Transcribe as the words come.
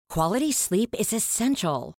Quality sleep is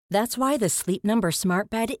essential. That's why the Sleep Number Smart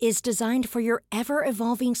Bed is designed for your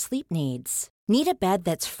ever-evolving sleep needs. Need a bed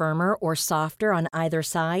that's firmer or softer on either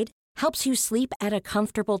side? Helps you sleep at a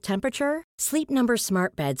comfortable temperature? Sleep Number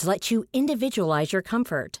Smart Beds let you individualize your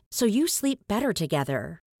comfort, so you sleep better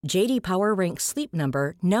together. J.D. Power ranks Sleep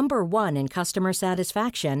Number number 1 in customer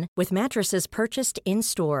satisfaction with mattresses purchased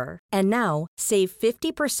in-store. And now, save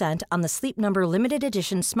 50% on the Sleep Number Limited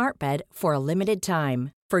Edition Smart Bed for a limited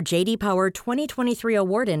time. For J.D. Power 2023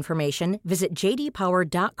 award information, visit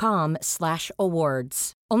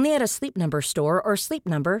jdpower.com/awards. Only at a Sleep Number store or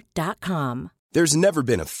sleepnumber.com. There's never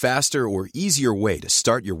been a faster or easier way to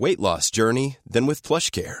start your weight loss journey than with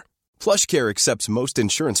PlushCare. PlushCare accepts most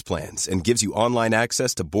insurance plans and gives you online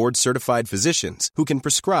access to board-certified physicians who can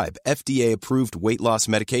prescribe FDA-approved weight loss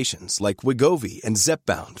medications like Wegovy and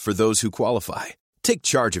Zepbound for those who qualify. Take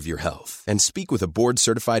charge of your health and speak with a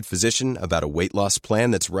board-certified physician about a weight loss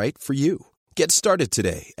plan that's right for you. Get started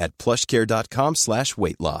today at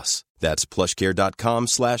plushcare.com/weight-loss. That's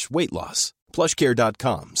plushcare.com/weight-loss.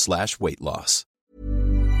 plushcare.com/weight-loss.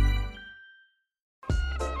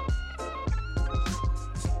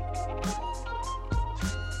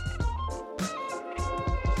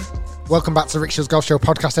 Welcome back to the Rick Shields Golf Show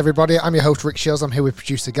podcast, everybody. I'm your host, Rick Shields. I'm here with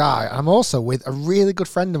producer Guy. I'm also with a really good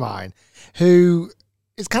friend of mine who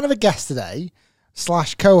is kind of a guest today,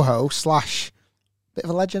 / co-host, / bit of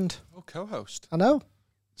a legend. Oh, co-host. I know.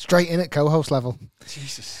 Straight in at co-host level.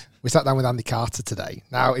 Jesus. We sat down with Andy Carter today.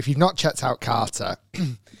 Now, if you've not checked out Carter,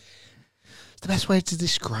 it's the best way to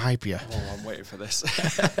describe you. Oh, I'm waiting for this.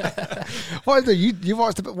 What is it? You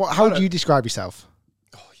watched how do you describe yourself?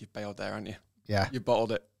 Oh, you bailed there, aren't you? Yeah. You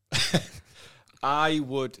bottled it. I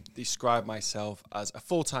would describe myself as a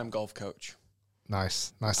full-time golf coach.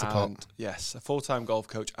 Nice to put. Yes, a full-time golf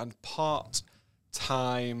coach and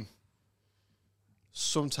part-time,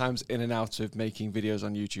 sometimes in and out of making videos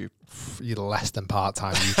on YouTube. You're less than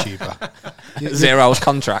part-time YouTuber. 0 hours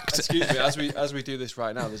contract. Excuse me, as we do this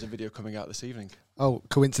right now, there's a video coming out this evening. Oh,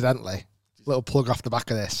 coincidentally. Little plug off the back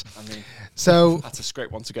of this. I mean, so I had to scrape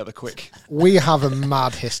one together quick. We have a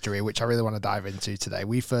mad history, which I really want to dive into today.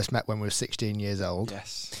 We first met when we were 16 years old.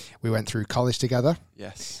 Yes. We went through college together.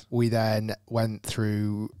 Yes. We then went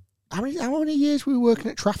through... How many years were we working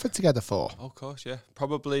at Trafford together for? Oh, of course, yeah.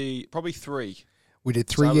 Probably 3. We did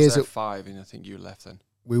 3 I years was there at 5, and I think you left then.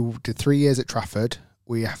 We did 3 years at Trafford.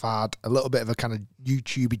 We have had a little bit of a kind of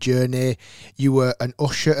YouTube journey. You were an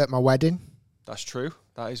usher at my wedding. That's true.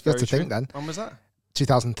 That is very true. true. Then. When was that?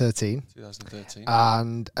 2013. 2013.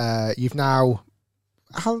 And you've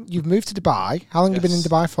moved to Dubai. How long have you been in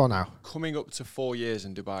Dubai for now? Coming up to 4 years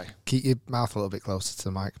in Dubai. Keep your mouth a little bit closer to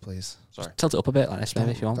the mic, please. Sorry. Tilt it up a bit like this,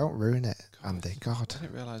 maybe, if you want. Don't ruin it, Andy. God. I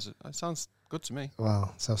didn't realise it. It sounds good to me.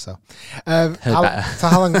 Well, so. Heard better. So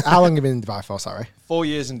how long have you been in Dubai for, sorry? 4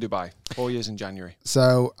 years in Dubai. 4 years in January.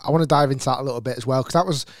 So I want to dive into that a little bit as well,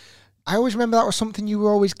 because I always remember that was something you were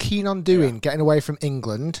always keen on doing, getting away from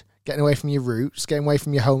England, getting away from your roots, getting away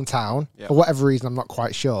from your hometown, for whatever reason, I'm not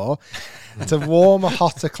quite sure, to warmer,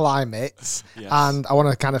 hotter climates. Yes. And I want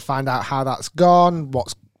to kind of find out how that's gone,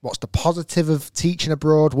 what's the positive of teaching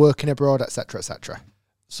abroad, working abroad, etc., etc.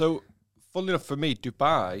 So, funnily enough for me,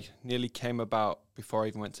 Dubai nearly came about before I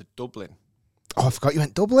even went to Dublin. Oh, I forgot you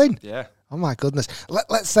went Dublin. Yeah. Oh, my goodness.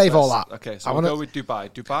 Let's save all that. Okay, so we'll go with Dubai.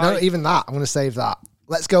 No, even that. I'm going to save that.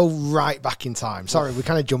 Let's go right back in time. Sorry, we're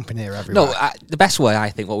kind of jumping here everywhere. No, the best way, I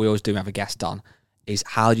think, what we always do when we have a guest on, is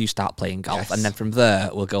how do you start playing golf? Yes. And then from there,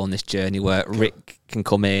 we'll go on this journey where Rick can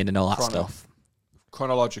come in and all that stuff.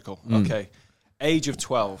 Chronological. Okay. Age of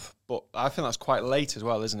 12. But I think that's quite late as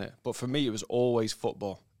well, isn't it? But for me, it was always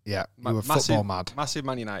football. Yeah, you were football mad. Massive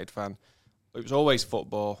Man United fan. It was always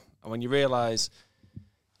football. And when you realise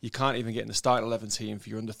you can't even get in the starting 11 team for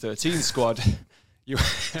your under-13 squad...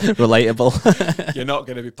 Relatable. You're not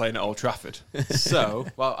going to be playing at Old Trafford. So,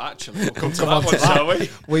 well, actually, we'll come to that one, shall we?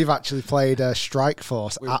 We've actually played Strike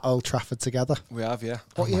Force at Old Trafford together. We have, yeah.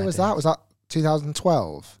 What year was that? Was that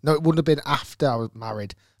 2012? No, it wouldn't have been after I was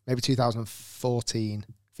married. Maybe 2014,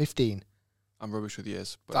 15. I'm rubbish with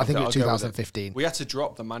years. But I think it was 2015. We had to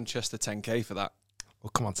drop the Manchester 10K for that.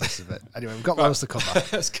 Well, come on, take of it. Anyway, we've got loads to cover.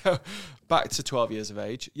 Let's go back to 12 years of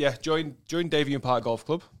age. Yeah, joined Davian Park Golf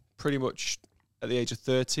Club pretty much at the age of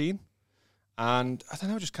 13. And I don't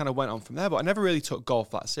know, just kind of went on from there. But I never really took golf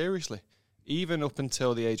that seriously. Even up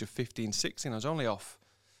until the age of 15, 16, I was only off.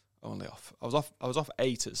 I was off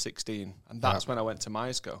 8 at 16. And that's when I went to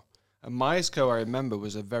Myerscough. And Myerscough, I remember,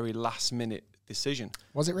 was a very last-minute decision.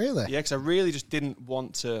 Was it really? Yeah, because I really just didn't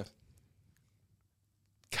want to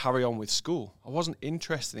carry on with school. I wasn't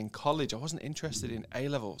interested in college. I wasn't interested in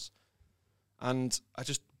A-levels. And I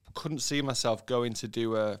just couldn't see myself going to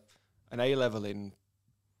do an A-level in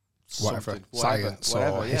Whatever, something, science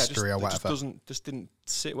or history or whatever. Just didn't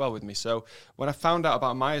sit well with me. So when I found out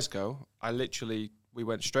about Myers Go, we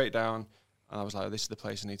went straight down, and I was like, this is the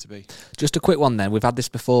place I need to be. Just a quick one then. We've had this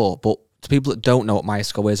before, but to people that don't know what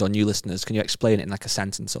Myers Go is, or new listeners, can you explain it in like a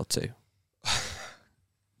sentence or two?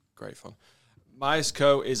 Great fun. Myers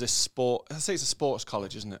Co is a sport. I say it's a sports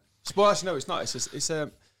college, isn't it? Actually, no, it's not. It's a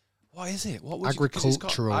what is it? What would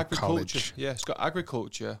agricultural college? Yeah, it's got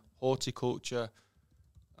agriculture, horticulture.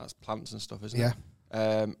 That's plants and stuff, isn't it?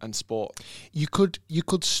 And sport. You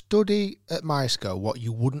could study at Myers Go what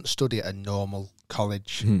you wouldn't study at a normal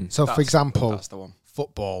college. So, for example, that's the one.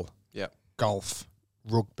 Football, golf,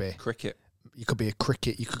 rugby, cricket. You could be a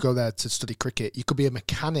cricket. You could go there to study cricket. You could be a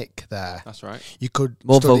mechanic there. That's right. You could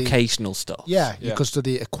more study, vocational stuff. Yeah, you could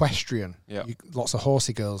study equestrian. Yeah, lots of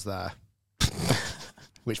horsey girls there,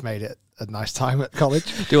 which made it a nice time at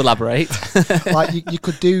college. Do elaborate. Like you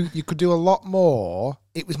could do a lot more.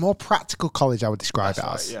 It was more practical college, I would describe it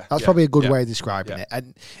as. That's probably a good way of describing it.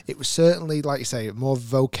 And it was certainly, like you say, more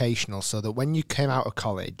vocational, so that when you came out of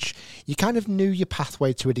college, you kind of knew your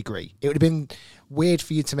pathway to a degree. It would have been weird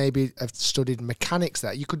for you to maybe have studied mechanics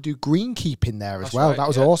there. You could do greenkeeping there as well. Right, that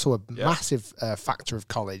was also a massive factor of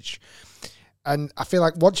college. And I feel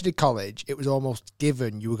like once you did college, it was almost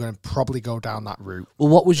given you were going to probably go down that route. Well,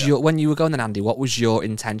 what was when you were going then, Andy, what was your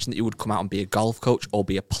intention, that you would come out and be a golf coach or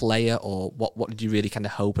be a player, or what did you really kind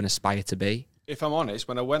of hope and aspire to be? If I'm honest,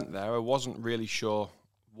 when I went there, I wasn't really sure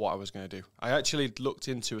what I was going to do. I actually looked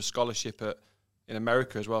into a scholarship in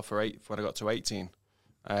America as well when I got to 18,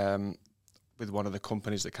 with one of the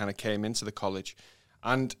companies that kind of came into the college.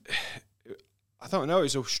 And I don't know, it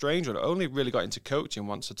was a strange one. I only really got into coaching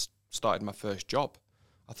once I'd started my first job.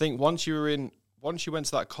 I think once you went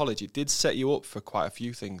to that college, it did set you up for quite a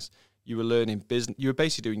few things. You were learning business. You were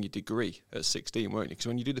basically doing your degree at 16, weren't you? Because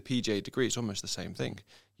when you do the PGA degree, it's almost the same thing.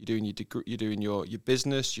 You're doing your degree, you're doing your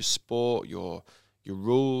business, your sport, your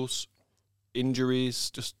rules, injuries,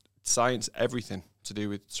 just science, everything to do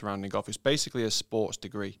with surrounding golf. It's basically a sports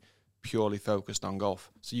degree purely focused on golf.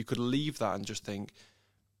 So you could leave that and just think,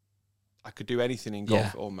 I could do anything in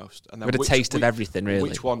golf almost. And then a taste of everything, really.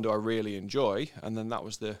 Which one do I really enjoy? And then that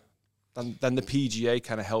was then the PGA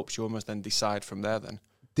kind of helps you almost then decide from there then.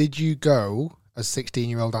 Did you go as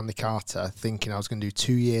 16-year-old Andy Carter thinking I was going to do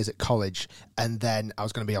 2 years at college and then I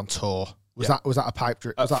was going to be on tour? Was that a pipe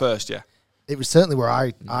dream? At first, yeah. It was certainly where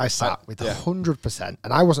I sat with 100%.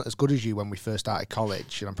 And I wasn't as good as you when we first started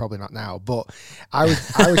college, and I'm probably not now, but I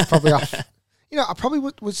was probably off. You know, I probably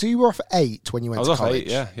was. So you were off 8 when you went to college.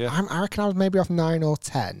 I was off 8, yeah. I reckon I was maybe off 9 or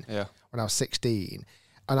 10 when I was 16.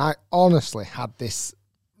 And I honestly had this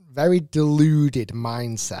very deluded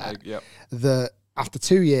mindset that after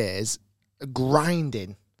 2 years,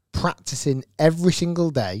 grinding, practicing every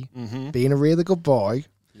single day, being a really good boy,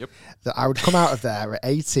 that I would come out of there at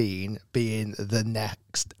 18 being the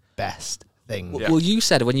next best thing. Well, you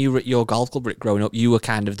said when you were at your golf club, Rick, growing up, you were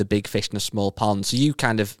kind of the big fish in a small pond. So you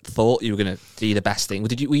kind of thought you were going to be the best thing.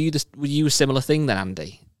 Were you a similar thing then,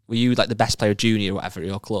 Andy? Were you like the best player junior or whatever at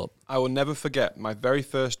your club? I will never forget my very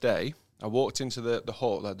first day. I walked into the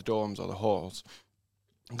hall, like the dorms or the halls,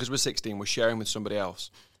 because we're 16, we're sharing with somebody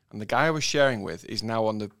else. And the guy I was sharing with is now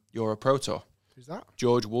on the Euro Pro Tour. Who's that?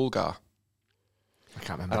 George Woolgar. I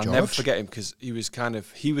can't remember and George. I'll never forget him because he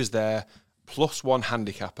was there, +1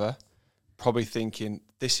 handicapper, probably thinking,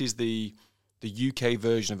 this is the UK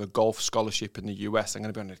version of a golf scholarship in the US. I'm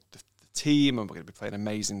going to be on the team, and we're going to be playing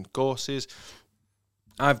amazing courses.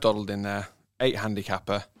 I've dawdled in there, 8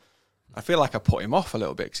 handicapper. I feel like I put him off a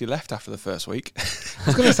little bit because he left after the first week. I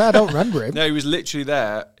was going to say, I don't remember him. No, he was literally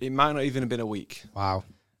there. It might not even have been a week. Wow.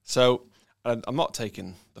 So I'm not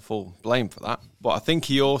taking the full blame for that, but I think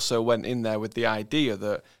he also went in there with the idea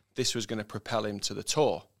that this was going to propel him to the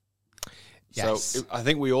tour. Yes. So I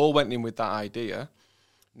think we all went in with that idea.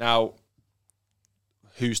 Now,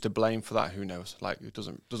 who's to blame for that? Who knows? Like, it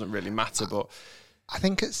doesn't really matter. But I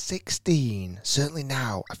think at 16, certainly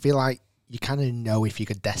now, I feel like you kind of know if you're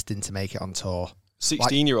destined to make it on tour.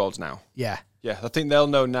 16-year-olds now. Yeah. Yeah, I think they'll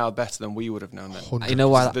know now better than we would have known then. 100%. You know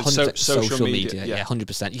why? Social media. Yeah,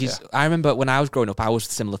 100%. I remember when I was growing up, I was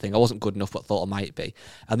a similar thing. I wasn't good enough, but thought I might be.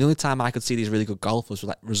 And the only time I could see these really good golfers were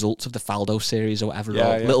like results of the Faldo series or whatever,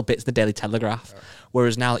 or little bits of the Daily Telegraph. Yeah.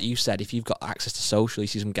 Whereas now, like you said, if you've got access to social, you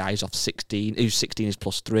see some guys off 16, who's 16 is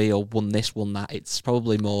 +3, or won this, won that. It's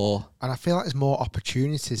probably more. And I feel like there's more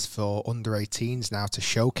opportunities for under 18s now to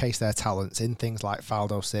showcase their talents in things like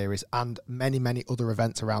Faldo series and many, many other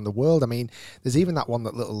events around the world. I mean, There's even that one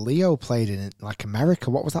that little Leo played in like America.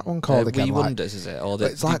 What was that one called again? We Wonders, is it? Or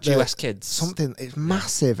the like US Kids? Something. It's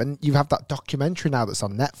massive. And you have that documentary now that's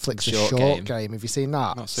on Netflix, The Short Game. Have you seen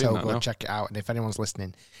that? Not seen that, good. No. Check it out. And if anyone's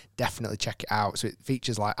listening, definitely check it out. So it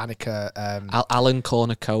features like Annika... Alan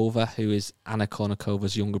Kournikova, who is Anna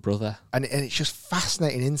Kournikova's younger brother. And it's just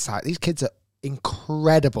fascinating insight. These kids are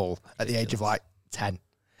incredible at the age of like 10.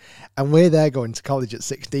 And we're there going to college at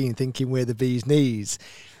 16 thinking we're the bee's knees.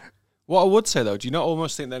 What I would say, though, do you not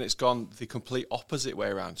almost think then it's gone the complete opposite way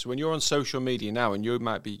around? So when you're on social media now and you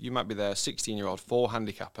might be there, 16-year-old, 4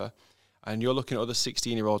 handicapper, and you're looking at other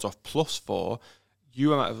 16-year-olds off +4,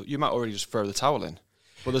 you might already just throw the towel in.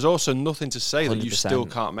 But there's also nothing to say 100%. That you still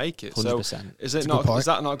can't make it. 100%. So is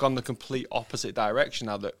that not gone the complete opposite direction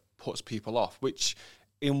now that puts people off? Which,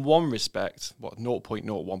 in one respect,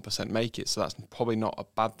 0.01% make it. So that's probably not a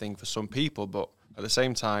bad thing for some people. But at the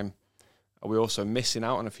same time, are we also missing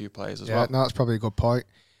out on a few players as well? Yeah, no, that's probably a good point.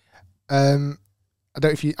 I don't know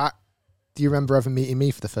if you... do you remember ever meeting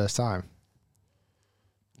me for the first time?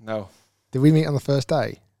 No. Did we meet on the first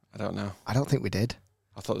day? I don't know. I don't think we did.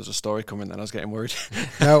 I thought there was a story coming then. I was getting worried.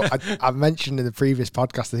 No, I mentioned in the previous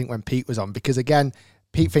podcast, I think when Pete was on, because again,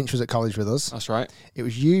 Pete Finch was at college with us. That's right. It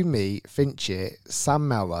was you, me, Finchy, Sam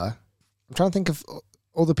Mellor. I'm trying to think of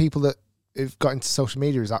other people that have got into social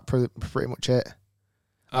media. Is that pretty much it?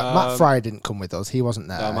 Matt Fryer didn't come with us. He wasn't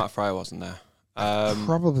there. No, Matt Fryer wasn't there. I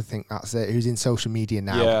probably think that's it. Who's in social media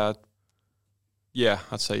now. Yeah,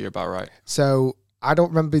 I'd say you're about right. So I don't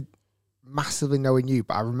remember massively knowing you,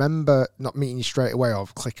 but I remember not meeting you straight away or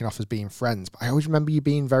clicking off as being friends. But I always remember you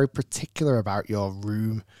being very particular about your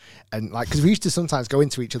room, and like because we used to sometimes go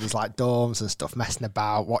into each other's like dorms and stuff, messing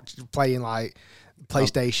about, playing like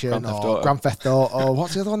PlayStation or Grand Theft Auto. Or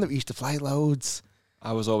what's the other one that we used to play loads?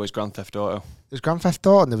 I was always Grand Theft Auto. There was Grand Theft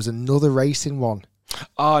Auto, and there was another racing one.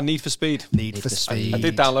 Need for Speed. Need for Speed. I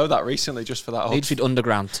did download that recently just for that. Need for Speed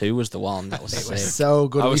Underground 2 was the one. That was sick. Was so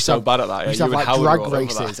good. I was so bad at that. We used to have like drag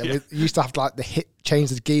races, and we used to have like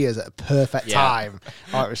change the gears at a perfect time.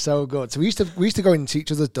 Oh, it was so good. So we used to go into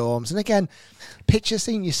each other's dorms, and again, picture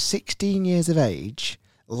seeing you 16 years of age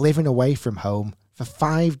living away from home for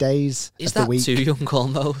 5 days Is of the that week. too young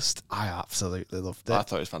almost? I absolutely loved it. I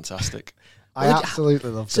thought it was fantastic. I absolutely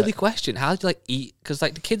loved it. Silly question. How do you like eat? Because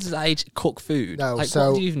like the kids at that age cook food. No, like so,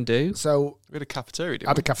 what do you even do? So we had a cafeteria. I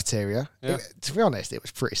had a cafeteria. Yeah. To be honest, it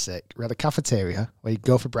was pretty sick. We had a cafeteria where you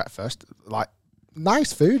go for breakfast, like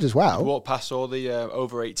nice food as well. You walk past all the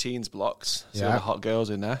over 18s blocks, see all the hot girls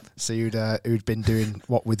in there. So who'd been doing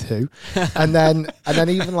what with who, and then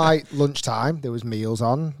even like lunchtime there was meals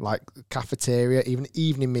on, like cafeteria, even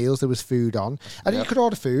evening meals there was food on, and you could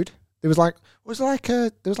order food. There was like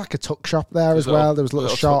a tuck shop there as well. There was a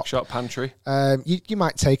little shop, pantry. You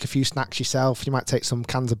might take a few snacks yourself. You might take some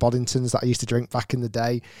cans of Boddingtons that I used to drink back in the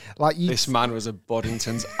day. This man was a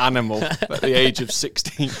Boddington's animal at the age of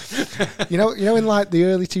 16. you know, in like the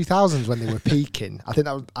early 2000s when they were peaking. I think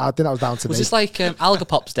that was down to me. Was this like Alga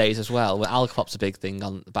Pops days as well? Were Alga Pops a big thing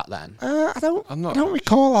on back then? I don't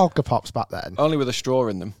recall Alga Pops back then. Only with a straw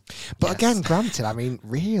in them. But again, granted, I mean,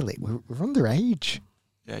 really, we're underage.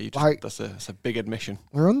 Yeah, that's a big admission.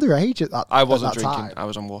 We're underage at that. I wasn't drinking. Time. I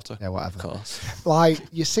was on water. Yeah, whatever. Of course. Like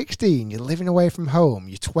you're 16, you're living away from home.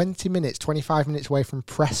 You're 25 minutes away from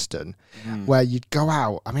Preston, where you'd go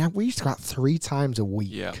out. I mean, we used to go out 3 times a week.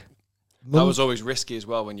 Yeah, that was always risky as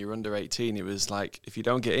well. When you're under 18, it was like if you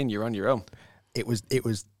don't get in, you're on your own. It was.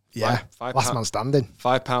 Yeah, last man standing.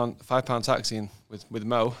 £5 taxiing with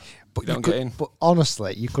Mo. But you don't get in. But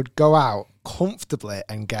honestly, you could go out comfortably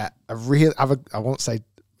and get a really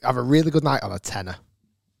good night on a tenner.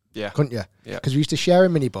 Yeah. Couldn't you? Yeah. Because we used to share a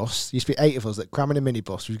minibus. There used to be 8 of us that cram in a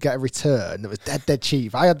minibus. We'd get a return that was dead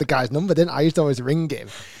cheap. I had the guy's number, didn't I? I used to always ring him.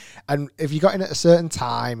 And if you got in at a certain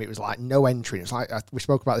time, it was like no entry. It was like, we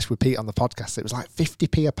spoke about this with Pete on the podcast. It was like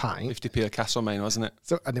 50p a pint. 50p a Castlemaine, wasn't it?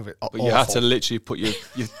 So, and it was but you had to literally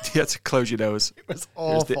you had to close your nose. It was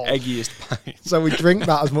awful. It was the eggiest pint. So we drink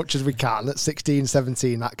that as much as we can at 16,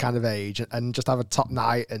 17, that kind of age, and just have a top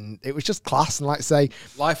night. And it was just class. And like I say,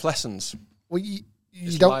 life lessons. Well, you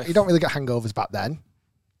don't really get hangovers back then.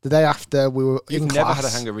 The day after we were You've in never class. had a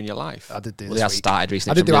hangover in your life. I did do well, this I week. started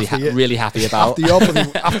recently. I'm really happy about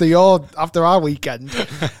after our weekend.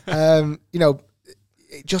 It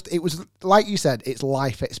was like you said. It's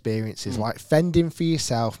life experiences, like fending for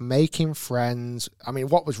yourself, making friends. I mean,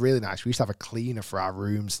 what was really nice, we used to have a cleaner for our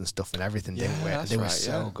rooms and stuff and everything, didn't we? They were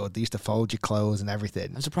so good. They used to fold your clothes and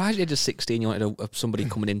everything. I'm surprised at age of 16 you wanted somebody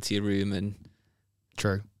coming into your room and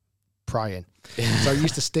True. prying. So you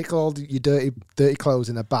used to stick all your dirty clothes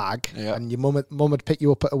in a bag, and your mum would pick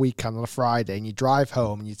you up at a weekend on a Friday, and you drive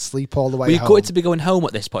home and you'd sleep all the way home. Were you gutted to be going home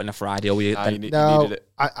at this point on a Friday, or were you? You needed it.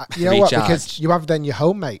 You know what? Because you have then your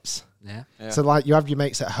home mates. Yeah. So like you have your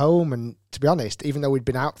mates at home, and to be honest, even though we'd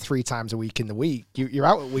been out 3 times a week in the week, you're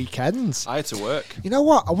out at weekends. I had to work. You know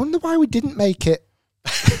what? I wonder why we didn't make it.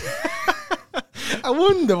 I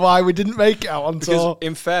wonder why we didn't make it out on tour. Because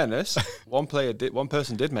in fairness, one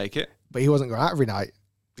person did make it, but he wasn't going out every night.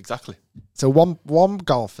 Exactly. So one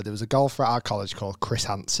golfer, there was a golfer at our college called Chris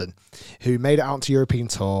Hansen, who made it out onto European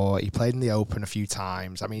tour. He played in the Open a few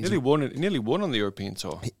times. I mean, nearly won on the European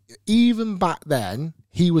tour. Even back then,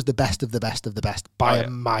 he was the best of the best of the best by a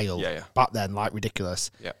mile. Yeah. Back then, like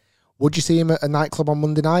ridiculous. Yeah. Would you see him at a nightclub on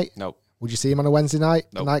Monday night? No. Would you see him on a Wednesday night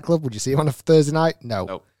Nope. nightclub? Would you see him on a Thursday night? No.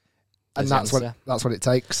 Nope. And that's what it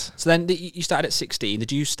takes. So then you started at 16.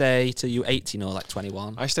 Did you stay till you were 18 or like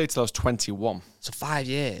 21? I stayed till I was 21. So 5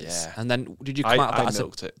 years. Yeah. And then did you come out of that I as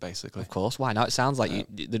milked it, basically. Of course. Why not? It sounds like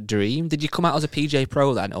the dream. Did you come out as a PJ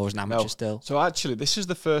Pro then, or as an amateur still? So actually, this is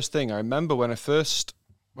the first thing I remember when we first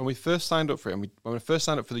signed up for it, and when we first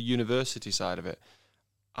signed up for the university side of it.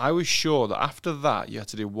 I was sure that after that you had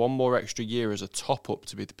to do one more extra year as a top up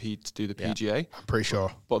to do the PGA. I'm pretty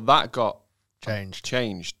sure. But that got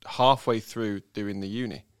changed halfway through doing the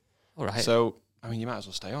uni. All right. So I mean, you might as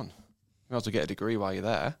well stay on. You might as well get a degree while you're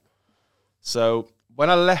there. So when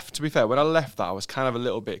I left, to be fair, that I was kind of a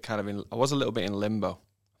little bit in limbo.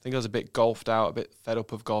 I think I was a bit golfed out, a bit fed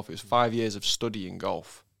up of golf. It was 5 years of studying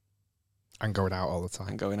golf. And going out all the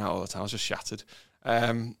time. I was just shattered.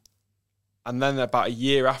 And then about a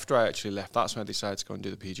year after I actually left, that's when I decided to go and do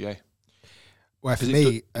the PGA. Well, for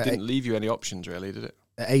me, it didn't leave you any options, really, did it?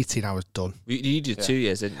 At 18, I was done. You did 2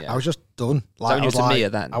 years, didn't you? I was just done. Like, so you were to Mia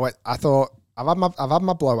then? I thought, I've had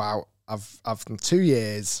my blowout. I've done 2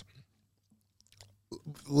 years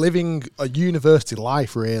living a university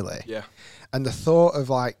life, really. Yeah. And the thought of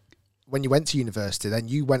like, when you went to university, then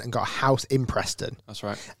you went and got a house in Preston. That's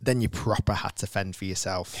right. Then you proper had to fend for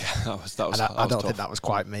yourself. Yeah, that was. I don't think that was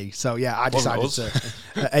quite me. So yeah, I decided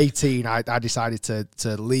at 18, I decided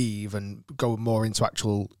to leave and go more into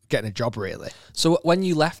actual getting a job, really. So when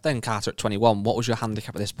you left then, Carter, at 21, what was your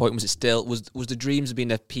handicap at this point? Was it still was the dreams of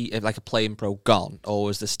being a playing pro gone, or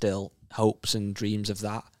was there still hopes and dreams of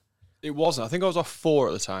that? It wasn't. I think I was off 4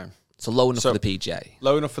 at the time. So low enough for the PGA.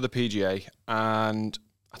 Low enough for the PGA, and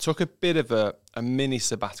I took a bit of a mini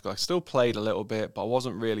sabbatical. I still played a little bit, but I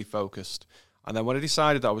wasn't really focused. And then when I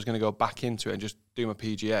decided that I was going to go back into it and just do my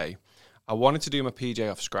PGA, I wanted to do my PGA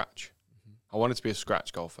off scratch. I wanted to be a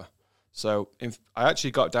scratch golfer. So I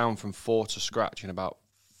actually got down from 4 to scratch in about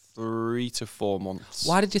 3 to 4 months.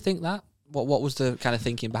 Why did you think that? What was the kind of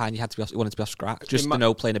thinking behind you wanted to be off scratch? Just the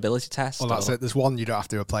no playing ability test? Well, that's it. There's one you don't have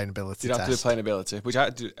to do a playing ability test. You don't have to do a playing ability, which I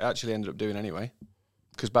actually ended up doing anyway.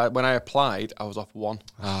 Because when I applied, I was off 1.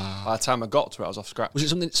 By the time I got to it, I was off scratch.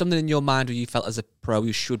 Was it something in your mind where you felt as a pro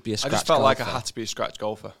you should be a scratch golfer? I just felt like I had to be a scratch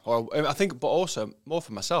golfer. But also, more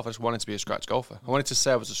for myself, I just wanted to be a scratch golfer. I wanted to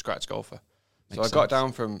say I was a scratch golfer. So I got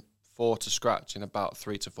down from 4 to scratch in about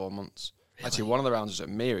 3 to 4 months. Really? Actually, one of the rounds was at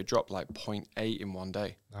Mir. It dropped like 0.8 in one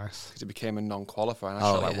day. Nice. Because it became a non-qualifier, and I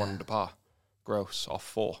shot like 1 under par. Gross, off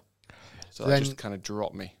 4. So that just kind of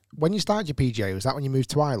dropped me. When you started your PGA, was that when you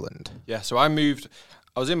moved to Ireland? Yeah, so I moved.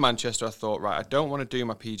 I was in Manchester. I thought, right, I don't want to do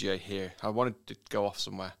my PGA here. I wanted to go off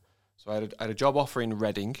somewhere. So I had a job offer in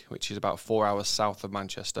Reading, which is about 4 hours south of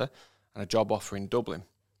Manchester, and a job offer in Dublin,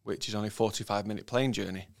 which is only a 45-minute plane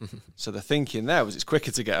journey. So the thinking there was it's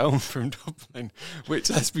quicker to get home from Dublin, which,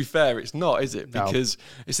 let's be fair, it's not, is it? Because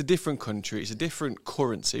it's a different country. It's a different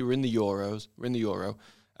currency. We're in the Euro.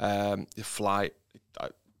 The flight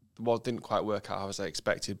didn't quite work out as I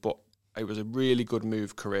expected, but it was a really good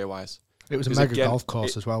move career-wise. It was a mega golf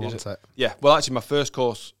course as well, wasn't it? Yeah. Well, actually, my first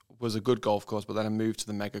course was a good golf course, but then I moved to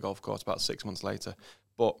the mega golf course about 6 months later.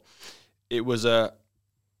 But it was a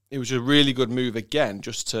really good move again,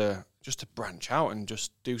 just to branch out and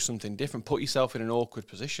just do something different. Put yourself in an awkward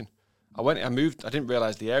position. I moved. I didn't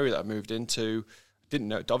realize the area that I moved into.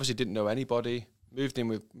 Obviously didn't know anybody. Moved in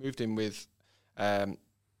with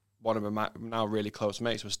one of my now really close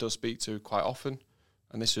mates. I still speak to quite often,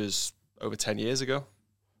 and this was over 10 years ago.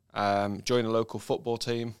 Joined a local football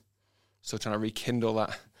team, still trying to rekindle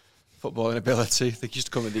that footballing ability. They used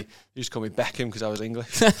to call me Beckham because I was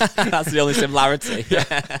English. That's the only similarity.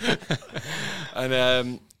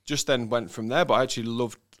 And just then went from there. But I actually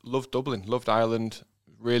loved Dublin, loved Ireland.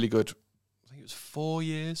 Really good. I think it was 4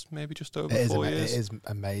 years, maybe just over 4 years. It is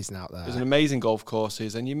amazing out there. There's an amazing golf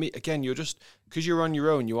courses, and you meet again. You're just because you're on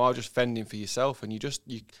your own. You are just fending for yourself, and you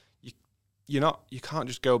you can't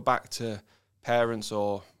just go back to parents,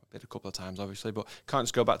 or I did a couple of times obviously, but can't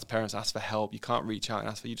just go back to parents, ask for help. You can't reach out and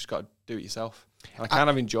ask for, you just got to do it yourself. And I kind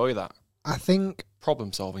of enjoy that. I think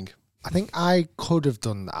problem solving. I think I could have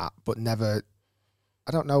done that, but never,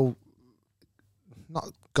 I don't know, not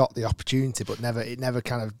got the opportunity, but it never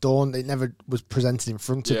kind of dawned, it never was presented in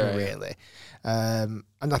front of me really. And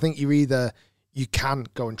I think you can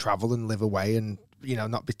go and travel and live away and,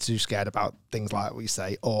 not be too scared about things like what you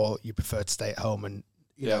say, or you prefer to stay at home and,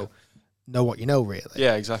 know what you know really.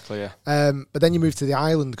 Yeah, exactly, yeah. But then you moved to the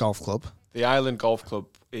Island Golf Club. The Island Golf Club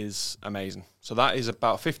is amazing. So that is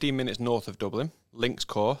about 15 minutes north of Dublin, links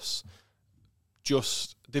course.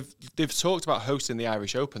 They've talked about hosting the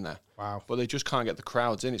Irish Open there. Wow. But they just can't get the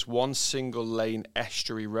crowds in. It's one single lane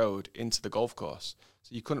estuary road into the golf course.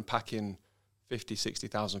 So you couldn't pack in 50,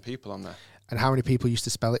 60,000 people on there. And how many people used to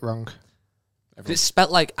spell it wrong? It's spelt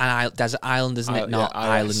like an desert island, isn't it? Not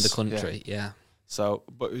island, the country. Yeah. So,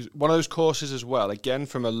 but it was one of those courses as well, again,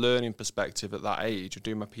 from a learning perspective at that age of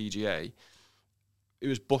doing my PGA, it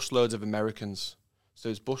was busloads of Americans. So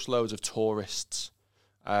there's busloads of tourists.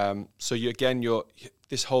 So you're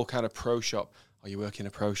this whole kind of pro shop, you work in a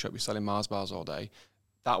pro shop, you're selling Mars bars all day.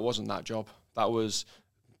 That wasn't that job. That was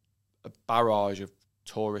a barrage of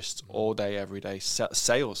tourists all day, every day.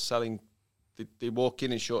 Sales, selling. They walk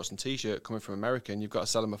in shorts and T-shirt coming from America, and you've got to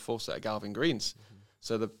sell them a full set of Galvin Greens. Mm-hmm.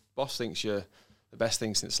 So the boss thinks you're the best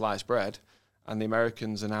thing since sliced bread, and the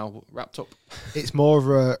Americans are now wrapped up. It's more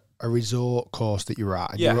of a resort course that you're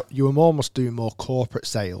at. And you were almost doing more corporate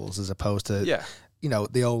sales as opposed to,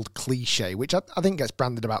 the old cliche, which I think gets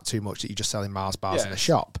branded about too much, that you're just selling Mars bars in a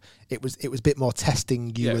shop. It was a bit more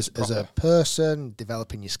testing you as a person,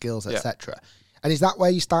 developing your skills, etc. And is that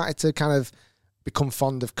where you started to kind of become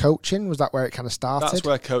fond of coaching? Was that where it kind of started? That's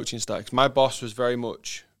where coaching started. My boss was very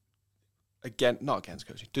much, not against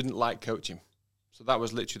coaching, didn't like coaching. So that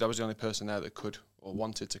was the only person there that could or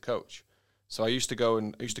wanted to coach. So I used to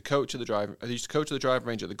coach at the driving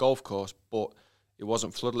range at the golf course, but it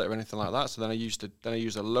wasn't floodlit or anything like that. So then I used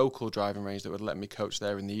a local driving range that would let me coach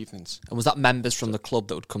there in the evenings. And was that members from the club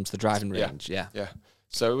that would come to the driving range? Yeah.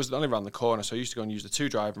 So it was only around the corner. So I used to go and use the two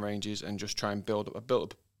driving ranges and just try and build up a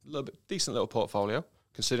little bit decent little portfolio,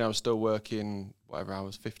 considering I was still working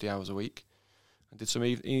 50 hours a week. I did some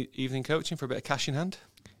evening coaching for a bit of cash in hand.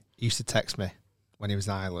 He used to text me when he was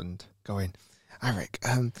in Ireland going, Eric,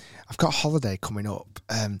 I've got a holiday coming up.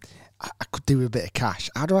 I could do with a bit of cash.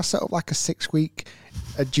 How do I set up like a 6-week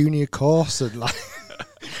junior course? And like,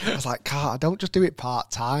 I was like, I don't just do it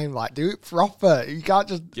part-time. Like, do it proper. You can't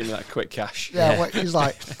just give me that quick cash. Yeah. He's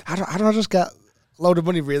like, how do I just get a load of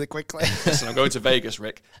money really quickly? Listen, I'm going to Vegas,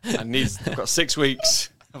 Rick. I've got 6 weeks.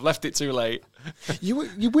 I've left it too late.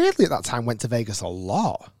 You weirdly at that time went to Vegas a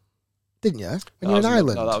lot, didn't you? When you were in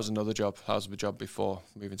Ireland? No, that was another job. That was a job before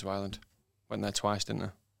moving to Ireland. Went there twice, didn't I?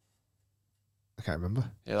 I can't remember.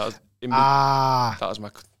 Yeah, that was that was my.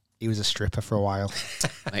 He was a stripper for a while.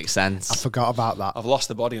 Makes sense. I forgot about that. I've lost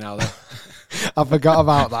the body now, though. I forgot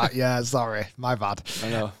about that. Yeah, sorry, my bad. I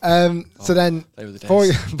know. So then, 4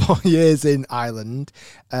 years in Ireland.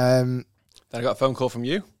 Then I got a phone call from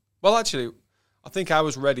you. Well, actually, I think I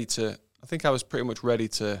was pretty much ready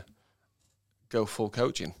to go full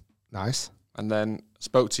coaching. Nice. And then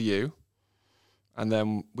spoke to you. And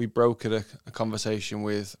then we brokered a conversation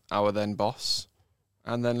with our then boss.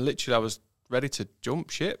 And then literally I was ready to jump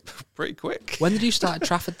ship pretty quick. When did you start at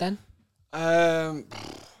Trafford then? I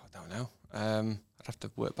don't know. I'd have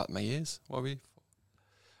to work back my years. What were we?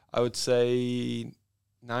 I would say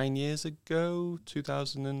 9 years ago,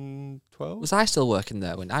 2012. Was I still working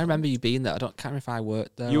there when I remember you being there? Can't remember if I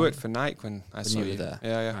worked there. You worked for Nike when I saw you were there.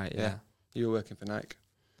 Yeah. Right, yeah. You were working for Nike.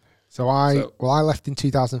 So I left in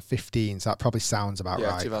 2015, so that probably sounds about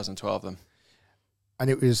right. Yeah, 2012 then. And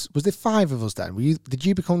it was there 5 of us then? Did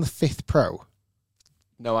you become the 5th pro?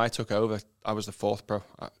 No, I took over. I was the 4th pro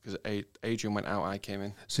because Adrian went out, I came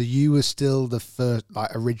in. So you were still the first,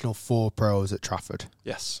 original 4 pros at Trafford?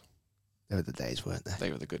 Yes. They were the days, weren't they? They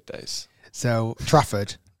were the good days. So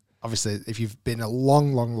Trafford, obviously, if you've been a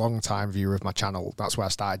long time viewer of my channel, that's where I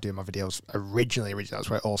started doing my videos originally. That's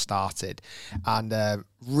where it all started. And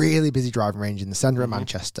really busy driving range in the centre of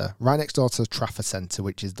Manchester, right next door to the Trafford Centre,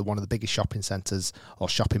 which is one of the biggest shopping centres or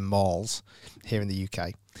shopping malls here in the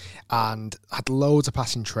UK. And had loads of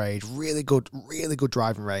passing trade, really good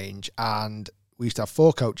driving range. And we used to have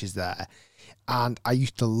 4 coaches there. And I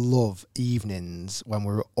used to love evenings when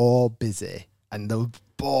we were all busy and the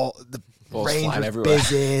range was everywhere.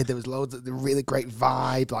 Busy. There was loads of the really great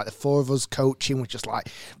vibe. Like the four of us coaching was just like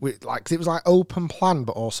it was like open plan,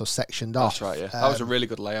 but also sectioned off. That's right. Yeah, that was a really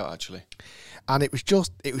good layout actually. And it was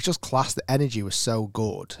just class. The energy was so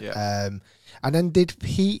good. Yeah. And then did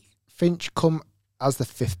Pete Finch come as the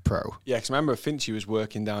 5th pro? Yeah, because I remember Finchy was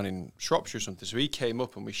working down in Shropshire or something, so he came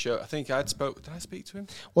up and we showed. I think Did I speak to him?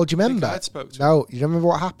 Well, do you remember? I spoke to him. No, you remember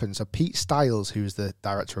what happened? So Pete Styles, who's the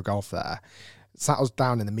director of golf there, sat us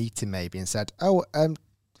down in the meeting maybe and said,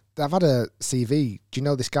 I've had a CV. Do you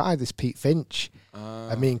know this guy, this Pete Finch?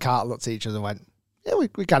 And me and Carter looked at each other and went, yeah, we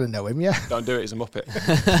kind of know him, yeah. Don't do it, he's a muppet.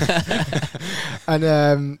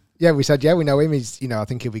 And we said, yeah, we know him. He's, I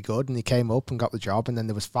think he'll be good. And he came up and got the job. And then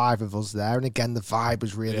there was 5 of us there. And again, the vibe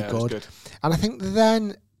was really good. It was good. And I think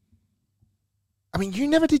then, you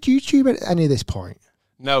never did YouTube at any of this point.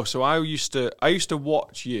 No, so I used to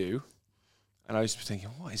watch you, and I used to be thinking,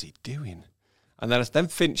 what is he doing? And then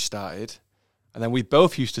Finch started, and then we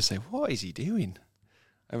both used to say, what is he doing?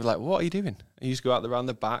 And we're like, what are you doing? He used to go out around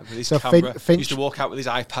the back with his camera. Finch used to walk out with his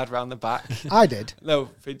iPad around the back. I did? No,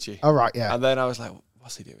 Finchy. Oh, right, yeah. And then I was like,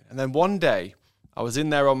 what's he doing? And then one day, I was in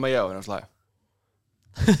there on my own, and I was like,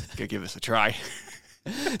 go give this a try.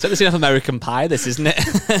 It's like the scene of American Pie, this, isn't it?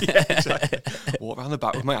 Yeah, exactly. Walk around the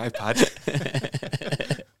back with my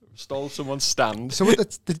iPad. Stole someone's stand. So at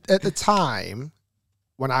the time,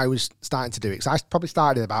 when I was starting to do it, because I probably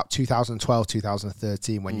started about 2012,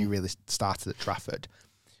 2013, when you really started at Trafford.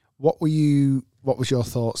 What was your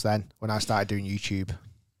thoughts then when I started doing YouTube?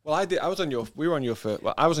 Well, I was on your first.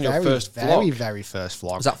 Well, I was on your first very, vlog. Very first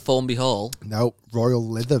vlog. Was that Formby Hall? No, Royal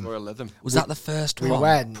Lytham. Was that the first one? We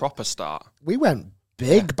went proper start. We went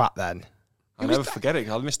big back then. I'll never forget it.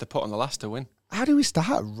 I missed a putt on the last to win. How do we start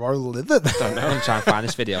at Royal Lytham? I don't know. I'm trying to find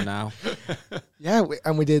this video now. Yeah,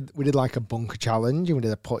 we did like a bunker challenge and we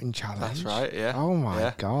did a putting challenge. That's right. Yeah. Oh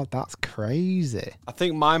my God, that's crazy. I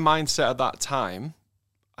think my mindset at that time,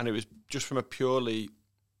 and it was just from purely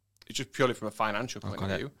from a financial point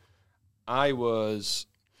of view.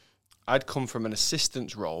 I'd come from an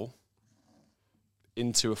assistant's role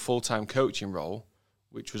into a full-time coaching role,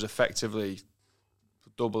 which was effectively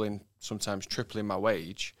doubling, sometimes tripling my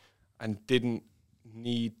wage, and didn't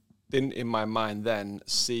in my mind then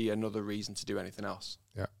see another reason to do anything else.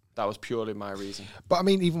 Yeah. That was purely my reason. But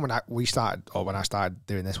even when I started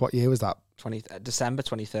doing this, what year was that? December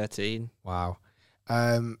 2013. Wow.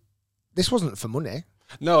 This wasn't for money.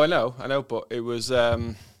 No, I know, but it was.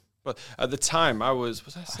 But at the time, was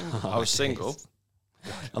I single? I was single.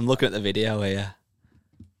 I'm looking at the video here.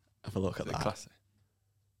 Have a look at that. Classic.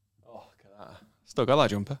 Oh, look at that! Still got that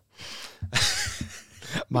jumper.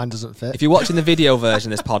 Mine doesn't fit. If you're watching the video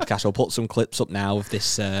version of this podcast, I'll put some clips up now of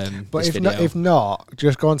this. But if not,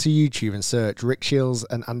 just go onto YouTube and search Rick Shields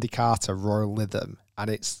and Andy Carter Royal Lytham, and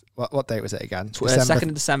it's what date was it again? 2nd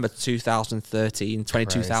of December 2013.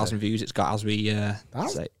 22,000 views it's got as we.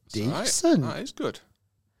 That's say. decent. That is good.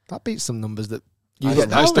 That beats some numbers that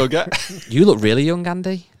I still get. You look really young,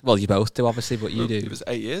 Andy. Well, you both do, obviously, but you do. It was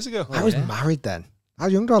 8 years ago. I was married then. How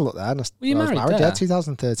young do I look there? Were you married? I was married, yeah,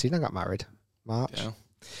 2013. I got married. March.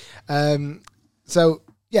 Yeah.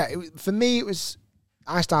 For me, it was.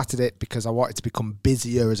 I started it because I wanted to become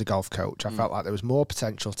busier as a golf coach. I felt like there was more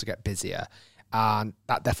potential to get busier, and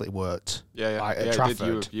that definitely worked. Yeah. Like at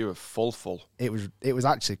Trafford, you were full. It was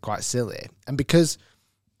actually quite silly, and because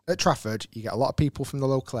at Trafford you get a lot of people from the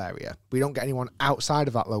local area, we don't get anyone outside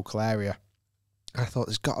of that local area. I thought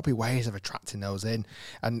there's got to be ways of attracting those in,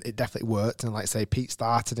 and it definitely worked. And like say, Pete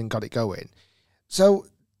started and got it going. So,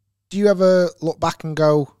 do you ever look back and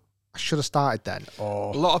go, I should have started then?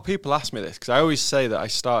 Or a lot of people ask me this because I always say that I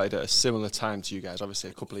started at a similar time to you guys, obviously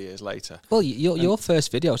a couple of years later. Well, your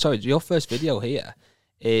first video here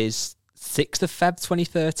is 6th of Feb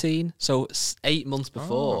 2013. So 8 months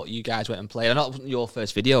before you guys went and played. And that wasn't your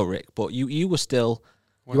first video, Rick, but you were still.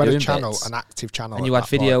 You had a channel, an active channel, and you had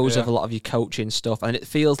videos of a lot of your coaching stuff, and it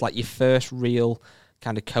feels like your first real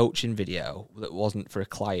kind of coaching video that wasn't for a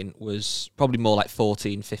client was probably more like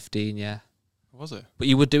 14, 15, yeah. Was it? But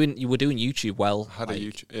you were doing YouTube well. I had a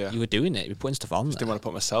YouTube, yeah. You were doing it. You were putting stuff on. Just didn't want to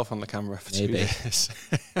put myself on the camera for 2 years.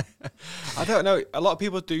 I don't know. A lot of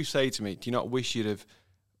people do say to me, "Do you not wish you'd have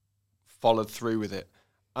followed through with it?"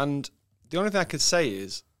 And the only thing I could say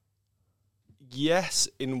is, yes,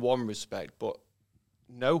 in one respect, but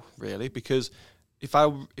no, really, because if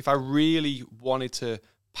I really wanted to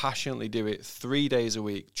passionately do it 3 days a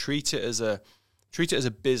week, treat it as a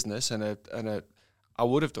business and I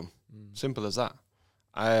would have done. Simple as that.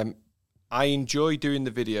 I enjoy doing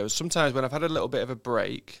the videos. Sometimes when I've had a little bit of a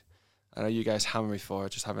break, I know you guys hammer me for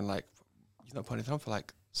just having you've not put anything on for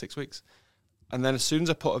 6 weeks. And then as soon as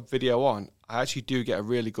I put a video on, I actually do get a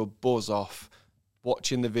really good buzz off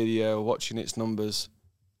watching the video, watching its numbers,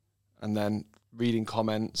 and then reading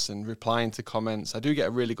comments and replying to comments. I do get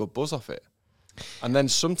a really good buzz off it. And then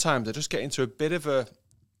sometimes I just get into a bit of a,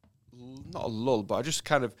 not a lull, but I just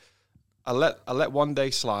kind of, I let one day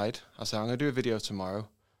slide. I say, I'm going to do a video tomorrow.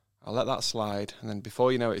 I'll let that slide. And then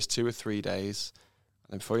before you know it, it's 2 or 3 days.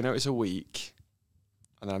 And then before you know it, it's a week.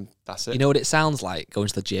 And then that's it. You know what it sounds like going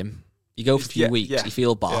to the gym? You go for a few weeks, you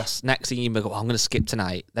feel boss. Next thing you go, I'm going to skip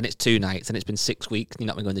tonight. Then it's 2 nights, and it's been 6 weeks, and you're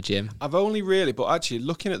not going to go in the gym. I've only really, but actually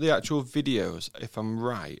looking at the actual videos, if I'm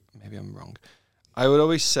right, maybe I'm wrong, I would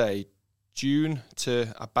always say June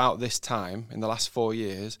to about this time in the last 4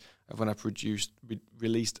 years of when I've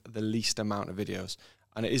released the least amount of videos.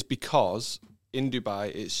 And it is because in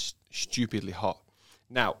Dubai it's stupidly hot.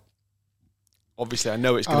 Now, obviously I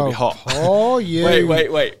know it's going to be hot. Oh, you.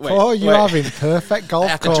 Wait. Oh, you're having perfect golf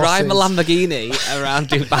courses. I could drive my Lamborghini around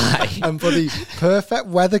Dubai. And bloody perfect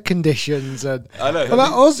weather conditions. And I know.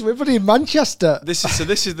 About us, we're bloody in Manchester. This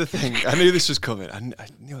is the thing. I knew this was coming. I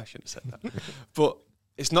knew I shouldn't have said that. But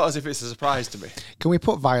it's not as if it's a surprise to me. Can we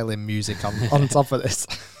put violin music on top of this?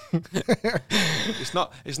 It's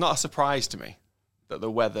not a surprise to me that the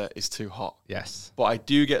weather is too hot. Yes. But I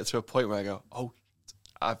do get to a point where I go, oh,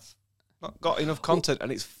 I've not got enough content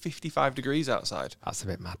and it's 55 degrees outside. That's a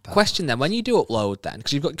bit mad. That. Question then, when you do upload then,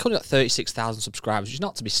 because you've got 36,000 subscribers, which is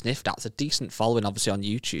not to be sniffed at, it's a decent following obviously on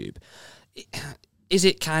YouTube. Is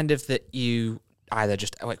it kind of that you either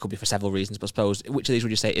just, it could be for several reasons, but I suppose, which of these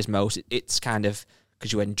would you say is most? It's kind of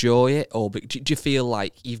because you enjoy it, or do you feel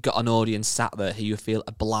like you've got an audience sat there who you feel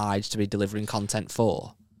obliged to be delivering content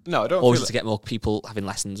for? No, I don't. Or is it to get more people having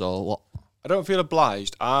lessons, or what? I don't feel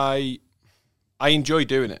obliged. I enjoy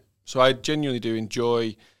doing it. So I genuinely do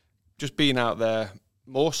enjoy just being out there,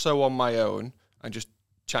 more so on my own, and just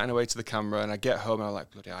chatting away to the camera. And I get home and I'm like,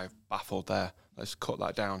 bloody, I've baffled there. Let's cut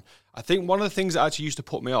that down. I think one of the things that actually used to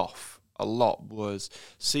put me off a lot was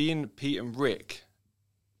seeing Pete and Rick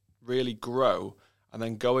really grow and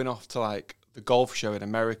then going off to like the golf show in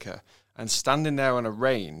America and standing there on a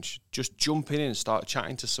range, just jumping in and start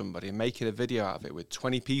chatting to somebody and making a video out of it with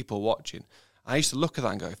 20 people watching. I used to look at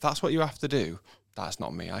that and go, if that's what you have to do, that's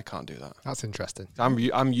not me. I can't do that. That's interesting.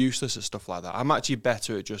 I'm useless at stuff like that. I'm actually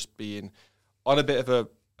better at just being on a bit of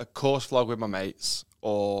a course vlog with my mates,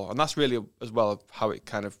 and that's really as well how it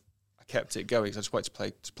kind of I kept it going because I just wanted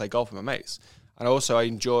to play golf with my mates, and also I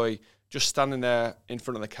enjoy just standing there in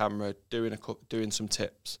front of the camera doing some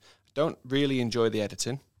tips. I don't really enjoy the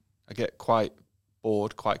editing. I get quite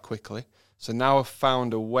bored quite quickly. So now I've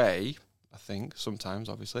found a way, I think sometimes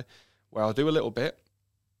obviously, where I'll do a little bit.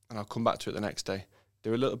 And I'll come back to it the next day.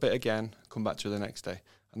 Do a little bit again, come back to it the next day.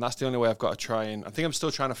 And that's the only way I've got to try and... I think I'm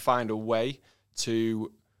still trying to find a way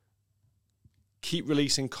to keep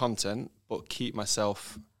releasing content, but keep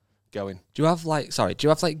myself going. Do you have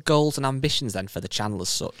goals and ambitions then for the channel as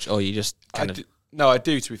such? Or you just No, I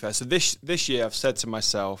do, to be fair. So this year I've said to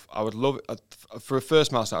myself, I would love it, for a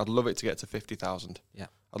first milestone, I'd love it to get to 50,000. Yeah.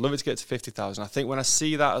 I'd love it to get to 50,000. I think when I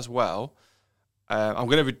see that as well... I'm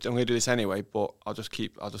gonna do this anyway, but I'll just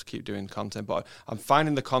keep doing content. But I'm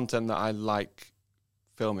finding the content that I like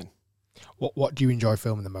filming. What do you enjoy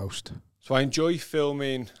filming the most? So I enjoy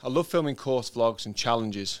filming. I love filming course vlogs and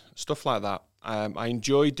challenges, stuff like that. I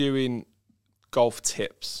enjoy doing golf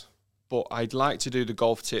tips, but I'd like to do the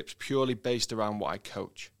golf tips purely based around what I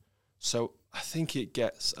coach. So I think it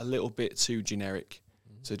gets a little bit too generic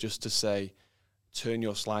to say, turn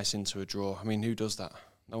your slice into a draw. I mean, who does that?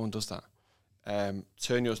 No one does that.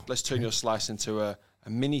 Let's turn your slice into a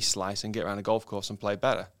mini slice and get around a golf course and play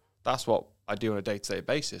better. That's what I do on a day-to-day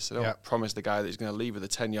basis. I don't promise the guy that he's going to leave with a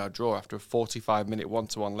 10-yard draw after a 45-minute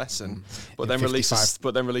one-to-one lesson, but then release a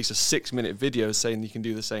 6-minute video saying you can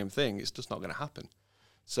do the same thing. It's just not going to happen.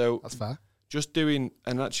 So that's fair. Just doing,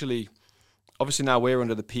 and actually, obviously now we're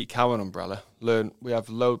under the Pete Cowan umbrella. We have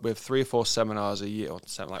 3 or 4 seminars a year, or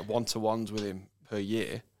like one-to-ones with him per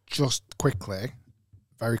year. Just quickly.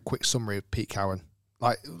 Very quick summary of Pete Cowan.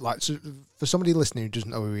 So for somebody listening who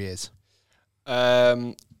doesn't know who he is.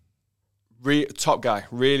 Top guy.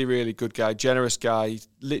 Really, really good guy. Generous guy. He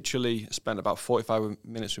literally spent about 45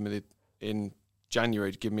 minutes with me in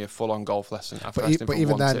January to give me a full-on golf lesson. But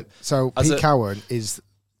even then, tip. So Pete Cowan is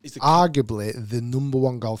arguably the number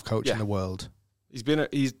one golf coach in the world. He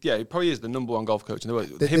probably is the number one golf coach in the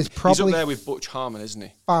world. He's up there with Butch Harmon, isn't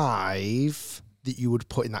he? 5 that you would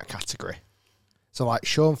put in that category. So like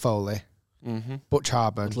Sean Foley, Butch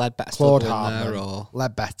Harmon, Claude Harmon,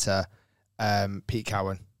 Ledbetter, Pete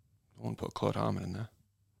Cowan. I wouldn't put Claude Harmon in there.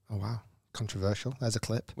 Oh wow, controversial. There's a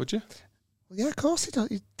clip. Would you? Well, yeah, of course he does.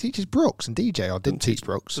 He teaches Brooks and DJ, or didn't teach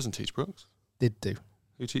Brooks. Doesn't teach Brooks. Did do.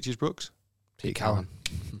 Who teaches Brooks? Pete Cowan.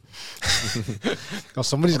 Oh,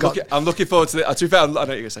 somebody's I'm looking forward to it. To be fair, I know what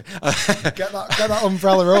you're going to say. Get that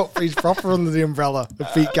umbrella up. He's proper under the umbrella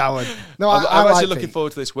of Pete Cowan. No, I'm like actually looking Pete.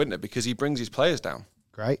 forward to this winter because he brings his players down.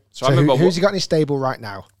 Great. So I remember who's he got in his stable right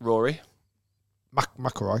now? Rory.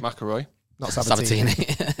 McIlroy. Not Sabatini.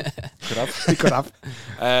 Could have. He could have.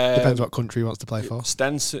 Depends what country he wants to play for.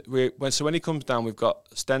 Stenson. When he comes down, we've got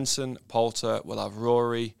Stenson, Poulter. We'll have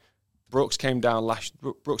Rory. Brooks came down last.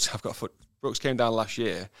 Brooks came down last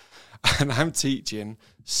year, and I'm teaching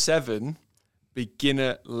 7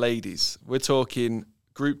 beginner ladies. We're talking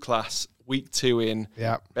group class, week 2 in.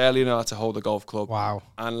 Yeah. Barely know how to hold a golf club. Wow.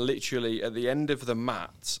 And literally at the end of the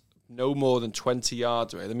mat, no more than 20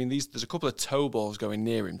 yards away. I mean, there's a couple of toe balls going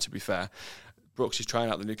near him, to be fair. Brooks is trying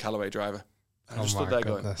out the new Callaway driver. And I just stood there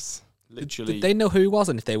goodness. going, literally. Did they know who he was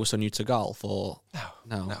and if they were so new to golf? Or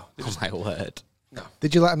No. Just, my word. No.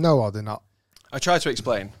 Did you let him know or did not? I tried to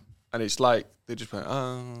explain, and it's like they just went,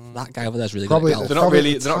 that guy over there's really Probably good at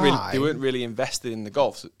golf. They weren't really invested in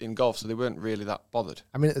golf, so they weren't really that bothered.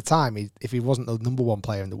 I mean, at the time, if he wasn't the number 1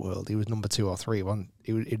 player in the world, he was number 2 or 3.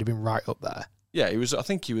 He'd have been right up there. Yeah, he was. I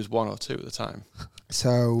think he was 1 or 2 at the time.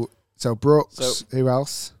 So Brooks. Who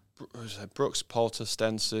else? Brooks, Poulter,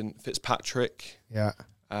 Stenson, Fitzpatrick. Yeah.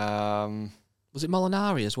 Was it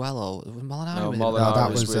Molinari as well? Or was Molinari? No, No,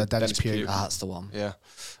 that was Dennis Pugh. That's the one. Yeah.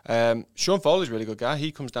 Sean Foley's a really good guy.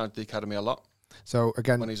 He comes down to the academy a lot. So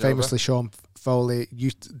again, famously, Sean Foley,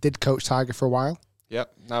 you did coach Tiger for a while.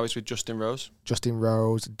 Yep. Now he's with Justin Rose,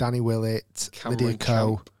 Danny Willett, Lydia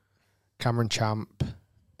Ko, Cameron Champ,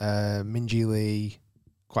 Minjee Lee,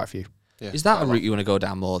 quite a few. Yeah, is that a route you want to go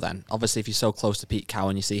down more then? Obviously, if you're so close to Pete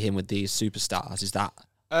Cowan, you see him with these superstars. Is that?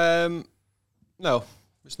 No,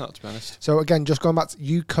 it's not, to be honest. So again, just going back to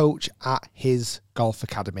you coach at his golf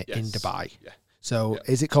academy in Dubai. Yeah. So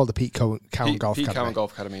is it called the Pete Cowan Golf Academy? Pete Cowan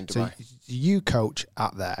Golf Academy in Dubai. So you coach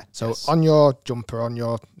at there. So on your jumper,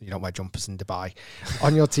 you don't wear jumpers in Dubai,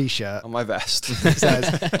 on your T-shirt. On my vest. It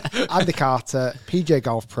says, Andy Carter, PJ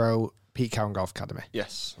Golf Pro, Pete Cowan Golf Academy.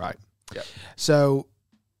 Yes. Right. Yeah. So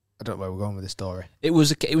I don't know where we're going with this story. It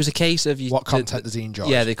was a case of what content does he enjoy?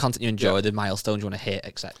 Yeah, the content you enjoy, the milestones you want to hit,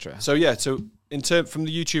 etc. So from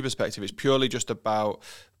the YouTube perspective, it's purely just about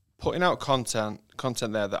putting out content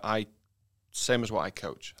there that same as what I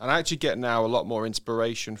coach. And I actually get now a lot more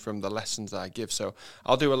inspiration from the lessons that I give. So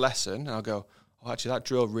I'll do a lesson and I'll go, oh, actually that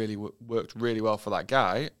drill really worked really well for that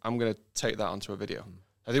guy. I'm going to take that onto a video.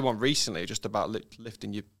 I did one recently just about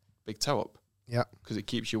lifting your big toe up. Yeah. Because it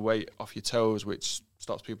keeps your weight off your toes, which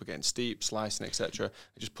stops people getting steep, slicing, etc.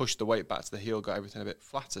 It just pushed the weight back to the heel, got everything a bit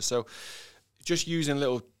flatter. So just using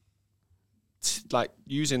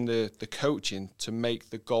using the coaching to make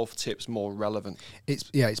the golf tips more relevant.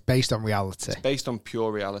 It's based on reality. It's based on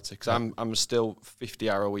pure reality because I'm still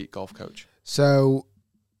 50-hour-a-week golf coach. So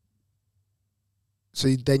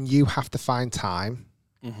then you have to find time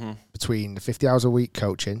between the 50 hours a week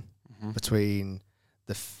coaching, between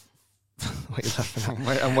the what are you laughing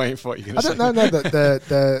at? I'm waiting for what you're going to say. I don't know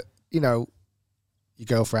the your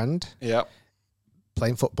girlfriend,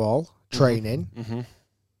 playing football, training.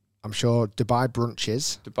 I'm sure Dubai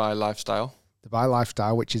brunches. Dubai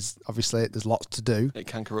lifestyle, which is obviously there's lots to do. It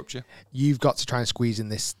can corrupt you. You've got to try and squeeze in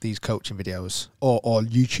these coaching videos or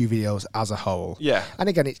YouTube videos as a whole. Yeah. And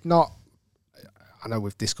again, it's not, I know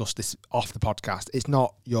we've discussed this off the podcast, it's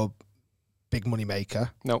not your big money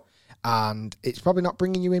maker. No. And it's probably not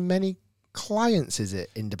bringing you in many clients, is it,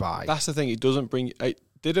 in Dubai? That's the thing. It doesn't bring. It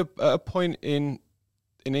did at a point in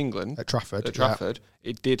England at Trafford.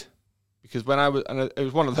 It did. Because when it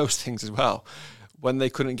was one of those things as well, when they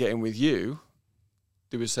couldn't get in with you,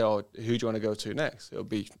 they would say, "Oh, who do you want to go to next?" It'll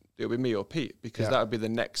be me or Pete, because that would be the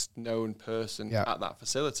next known person at that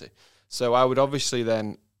facility. So I would obviously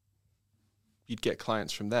then you'd get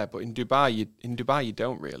clients from there, but in Dubai you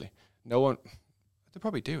don't really. No one. They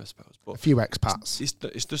probably do, I suppose, but a few expats.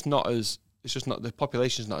 It's just not the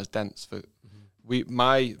population's not as dense for.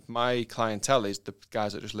 My clientele is the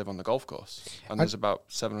guys that just live on the golf course, and there's about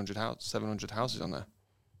 700 houses on there.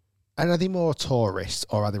 And are they more tourists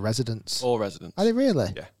or are they residents? All residents. Are they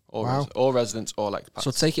really? Yeah, all residents, all expats.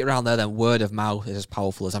 So take it around there. Then word of mouth is as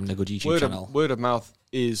powerful as having a good YouTube channel. Word of mouth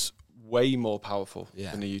is way more powerful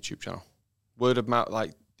than a YouTube channel. Word of mouth,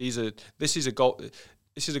 like this is a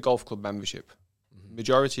golf club membership.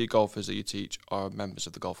 Majority of golfers that you teach are members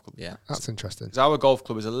of the golf club. Yeah, that's interesting. Because our golf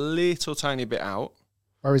club is a little tiny bit out.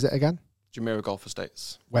 Where is it again? Jumeirah Golf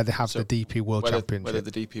Estates, where they have the DP World Championship, where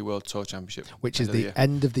the DP World Tour Championship, which is the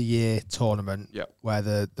end of the year tournament. Yep. Where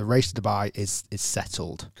the race to Dubai is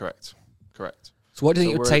settled. Correct. Correct. So what do you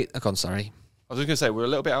think it would take? Oh, sorry. I was just going to say, we're a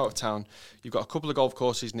little bit out of town. You've got a couple of golf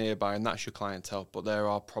courses nearby, and that's your clientele. But there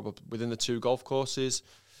are probably, within the 2 golf courses,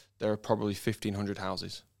 there are probably 1,500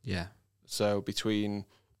 houses. Yeah. So between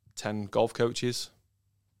 10 golf coaches,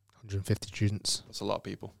 150 students. That's a lot of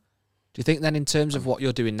people. Do you think then, in terms of what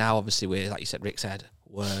you're doing now, obviously, with, like you said, Rick said,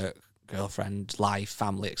 work, girlfriend, life,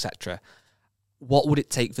 family, etc., what would it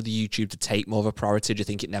take for the YouTube to take more of a priority? Do you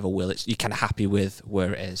think it never will? You're kind of happy with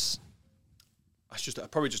where it is? It's just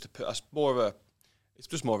it's more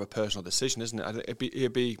of a personal decision, isn't it?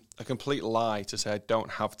 It'd be a complete lie to say I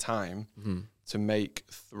don't have time to make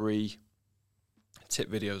 3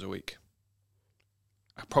 tip videos a week.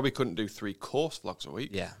 I probably couldn't do 3 course vlogs a week.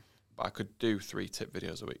 Yeah, but I could do 3 tip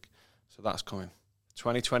videos a week. So that's coming.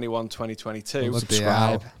 2021, 2022.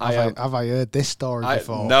 Subscribe. Have I heard this story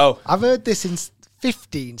before? No. I've heard this in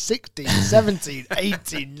 15, 16, 17,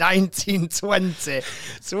 18, 19, 20,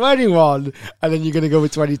 21, and then you're going to go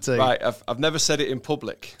with 22. Right, I've never said it in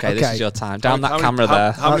public. Okay, this is your time. Down that camera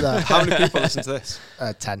there. How many people listen to this?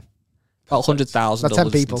 10. About 100,000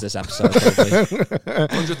 10 people. to this episode, probably.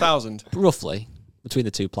 100,000? Roughly, between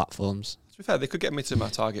the 2 platforms. To be fair, they could get me to my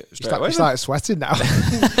target straight away. He started sweating now.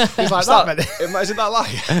 He's like, that is it that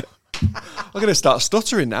lie? I'm going to start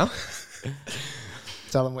stuttering now.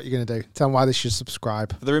 Tell them what you're going to do. Tell them why they should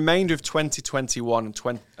subscribe. For the remainder of 2021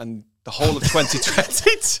 and the whole of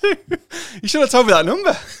 2022. You should have told me that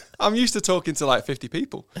number. I'm used to talking to like 50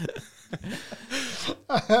 people.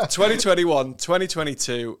 2021,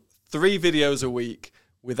 2022, 3 videos a week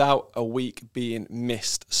without a week being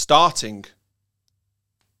missed. Starting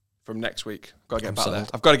from next week.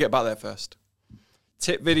 I've got to get back there first.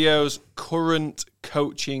 Tip videos, current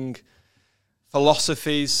coaching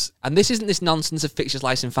philosophies. And this isn't this nonsense of fixtures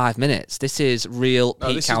lice in 5 minutes. This is real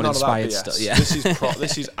Pete Cowan inspired stuff. Yeah.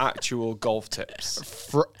 This is actual golf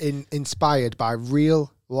tips. Inspired by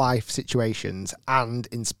real life situations and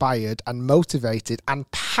inspired and motivated and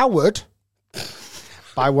powered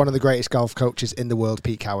by one of the greatest golf coaches in the world,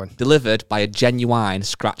 Pete Cowan. Delivered by a genuine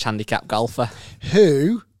scratch handicap golfer.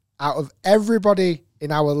 Who, out of everybody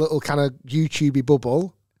in our little kind of YouTubey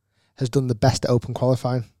bubble, has done the best at open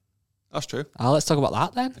qualifying. That's true. Oh, let's talk about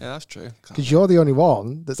that then. Yeah, that's true. Because you're the only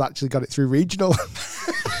one that's actually got it through regional.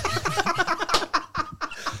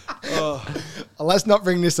 Let's not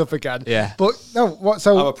bring this up again. Yeah. But no, what?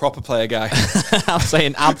 So I'm a proper player guy. I'm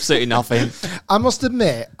saying absolutely nothing. I must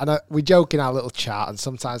admit, and we joke in our little chat, and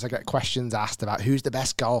sometimes I get questions asked about who's the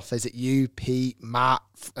best golfer. Is it you, Pete, Matt,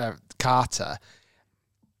 Carter?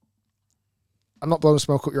 I'm not blowing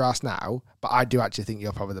smoke up your ass now, but I do actually think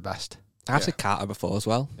you're probably the best. I've said Carter before as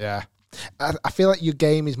well. Yeah. I feel like your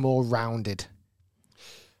game is more rounded.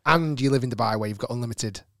 And you live in Dubai where you've got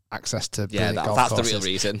unlimited access to golf that's courses. the real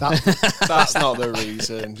reason. That's not the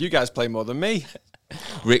reason. You guys play more than me.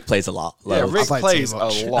 Rick plays a lot. Yeah, Rick plays a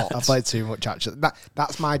lot. I play too much, actually.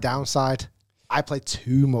 That's my downside. I play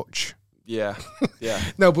too much. Yeah.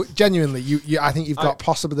 No, but genuinely, I think you've got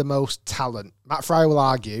possibly the most talent. Matt Fry will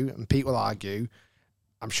argue, and Pete will argue,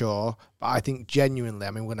 I'm sure. But I think genuinely,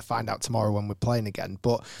 I mean, we're going to find out tomorrow when we're playing again.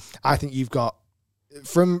 But I think you've got,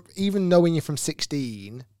 from even knowing you from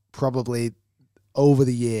 16, probably over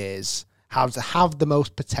the years, have the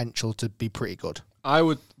most potential to be pretty good.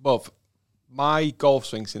 My golf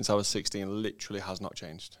swing since I was 16 literally has not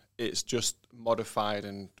changed. It's just modified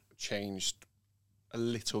and changed a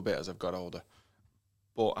little bit as I've got older.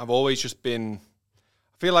 But I've always just been,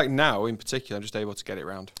 I feel like now in particular, I'm just able to get it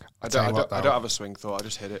round. I don't have a swing thought, I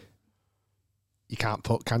just hit it. You can't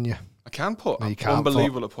putt, can you? I can putt. No, I'm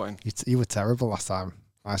unbelievable at putting. You were terrible last time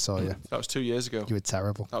I saw you. That was 2 years ago. You were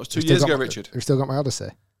terrible. That was 2 years ago, Richard. Have you still got my Odyssey?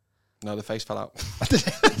 No, the face fell out.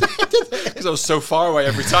 Because I was so far away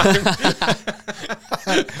every time.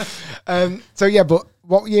 So yeah, but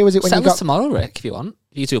what year was it when Settle you got... tomorrow, Rick, if you want.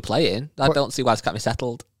 If you two are playing. I don't see why it's kept me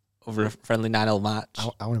settled over a friendly 9-hole match.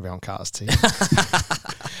 I want to be on Carter's team.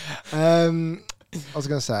 I was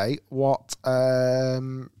going to say, what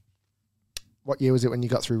year was it when you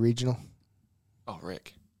got through regional? Oh,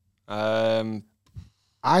 Rick. I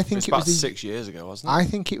think it was about 6 years ago, wasn't it? I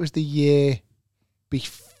think it was the year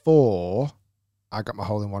before I got my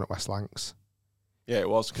hole-in-one at West Lancs. Yeah, it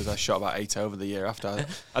was, because I shot about 8 over the year after.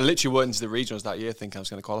 I literally went into the regionals that year thinking I was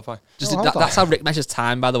going to qualify. That's how Rick measures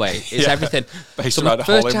time, by the way. It's everything. So my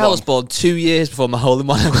first child was born 2 years before my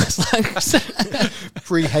hole-in-one at West Lancs.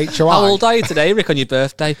 Pre-HOI. How old are you today, Rick, on your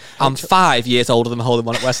birthday? I'm 5 years older than my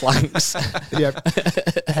hole-in-one at West Lancs. Yeah,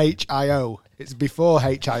 HIO. It's before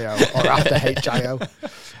HIO or after HIO.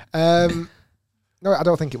 No, I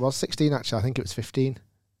don't think it was 16, actually. I think it was 15.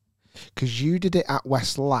 Because you did it at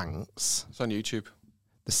West Lancs. It's on YouTube.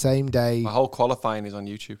 The same day. My whole qualifying is on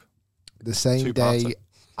YouTube. The same day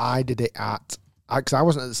I did it at, because I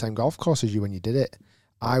wasn't at the same golf course as you when you did it.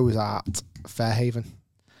 I was at Fairhaven.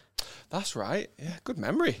 That's right. Yeah, good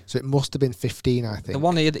memory. So it must have been 15, I think. The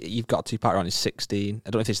one here that you've got 2-part on is 16. I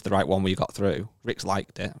don't know if it's the right one where you got through. Rick's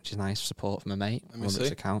liked it, which is nice support from a mate on Rick's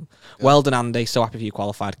account. Yeah. Well done, Andy. So happy for you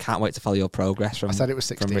qualified. Can't wait to follow your progress from, I said it was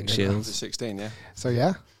 16, from Rick Shields. It was 16, yeah. So,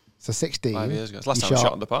 yeah. So 16. 5 years ago. It's last time I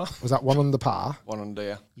shot under par. Was that 1 under par? 1 under,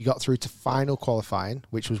 yeah. You got through to final qualifying,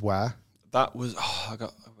 which was where? That was, I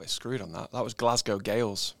got a bit screwed on that. That was Glasgow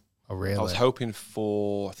Gales. Oh, really? I was hoping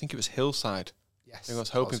for, I think it was Hillside. Yes. I was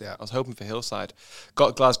hoping for Hillside.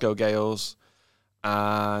 Got Glasgow Gales,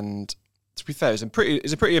 and to be fair, it's a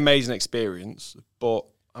pretty amazing experience, but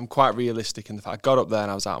I'm quite realistic in the fact I got up there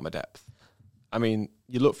and I was out of my depth. I mean,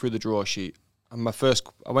 you look through the draw sheet, and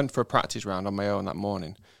I went for a practice round on my own that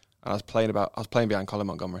morning, and I was playing behind Colin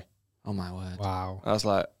Montgomery. Oh my word. Wow. And I was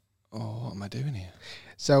like, oh, what am I doing here?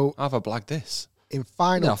 So How have I blagged this? In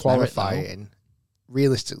final qualifying,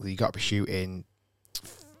 realistically, you got to be shooting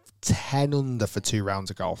 10 under for 2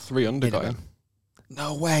 rounds of golf. 3 under got in.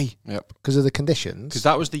 No way. Yep. Because of the conditions? Because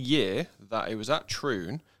that was the year that it was at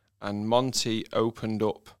Troon and Monty opened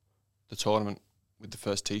up the tournament with the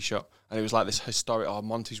first tee shot. And it was like this historic,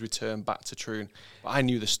 Monty's return back to Troon. But I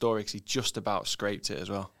knew the story because he just about scraped it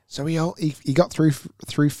as well. So he got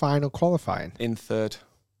through final qualifying? In 3rd.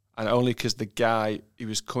 And only because the guy, he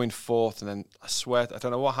was coming 4th, and then I swear, I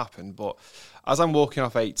don't know what happened, but as I'm walking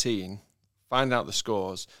off 18, finding out the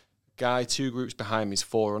scores, guy 2 groups behind me is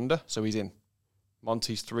 4 under, so he's in.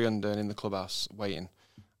 Monty's 3 under and in the clubhouse waiting.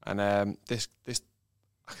 And this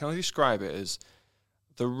I can only describe it as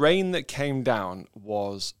the rain that came down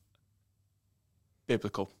was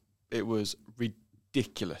biblical. It was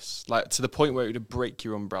ridiculous, like to the point where it would break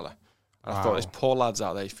your umbrella. And I thought, this poor lad's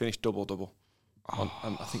out there, he finished double. I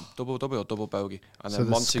think double or double bogey. And then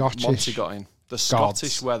Monty got in. The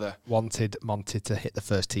Scottish weather wanted Monty to hit the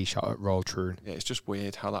first tee shot at Royal Troon. Yeah, it's just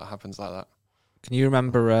weird how that happens like that. Can you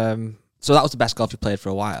remember? So that was the best golf you played for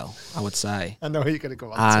a while, I would say. I know who you're going to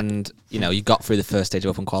go on. And you got through the first stage of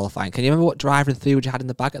open qualifying. Can you remember what driver and 3 wood you had in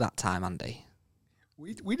the bag at that time, Andy?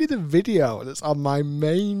 We did a video that's on my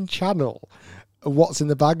main channel. What's in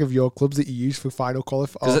the bag of your clubs that you use for final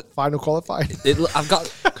qualifying? I've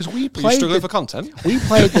got because we played. Are you struggling for content? We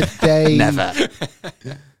played the day. Never.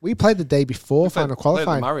 We played the day before final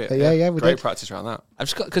qualifying. Yeah, we great practice around that. I've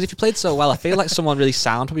just got because if you played so well, I feel like someone really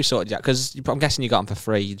sound probably sorted you out. Because I'm guessing you got them for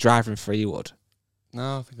free. Driver and 3 wood.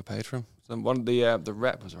 No, I think I paid for him. So the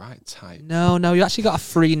rep was right tight. No, you actually got a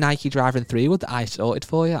free Nike driver and 3 wood that I sorted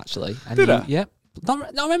for you actually. And Did I? Yep. No,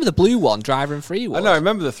 I remember the blue one, driver and 3 wood. I know, I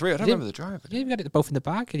remember the 3. I don't remember the driver. Yeah, you got it both in the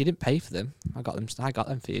bag, and you didn't pay for them. I got them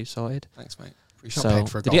for you, sorted. Thanks, mate. So,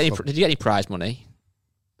 did you get any prize money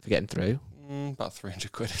for getting through? About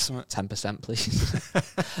 300 quid or something. 10%,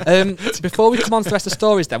 please. Before we come on to the rest of the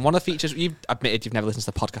stories, then one of the features you've admitted you've never listened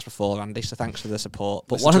to the podcast before, Andy. So thanks for the support.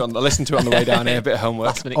 But I listened to it on the way down here, a bit of homework.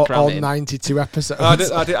 Last minute cramming. All 92 episodes.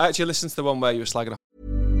 I did actually listen to the one where you were slagging off.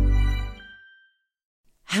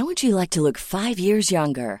 How would you like to look 5 years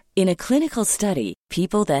younger? In a clinical study,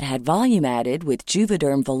 people that had volume added with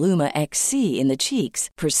Juvederm Voluma XC in the cheeks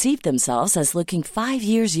perceived themselves as looking 5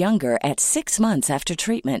 years younger at 6 months after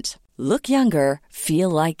treatment. Look younger, feel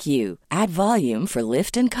like you. Add volume for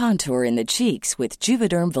lift and contour in the cheeks with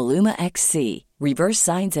Juvederm Voluma XC. Reverse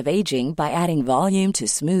signs of aging by adding volume to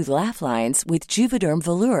smooth laugh lines with Juvederm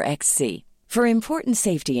Volure XC. For important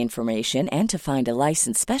safety information and to find a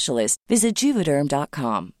licensed specialist, visit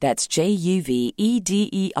Juvederm.com. That's JUVEDERM.com.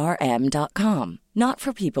 Not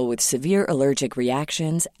for people with severe allergic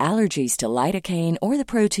reactions, allergies to lidocaine, or the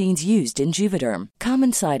proteins used in Juvederm.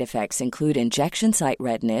 Common side effects include injection site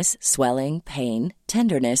redness, swelling, pain,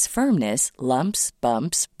 tenderness, firmness, lumps,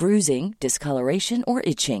 bumps, bruising, discoloration, or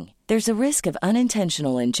itching. There's a risk of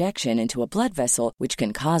unintentional injection into a blood vessel, which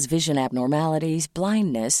can cause vision abnormalities,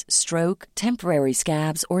 blindness, stroke, temporary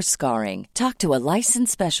scabs, or scarring. Talk to a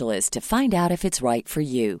licensed specialist to find out if it's right for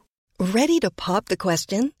you. Ready to pop the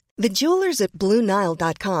question? The jewelers at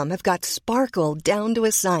BlueNile.com have got sparkle down to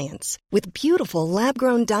a science with beautiful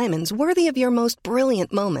lab-grown diamonds worthy of your most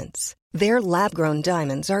brilliant moments. Their lab-grown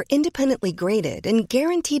diamonds are independently graded and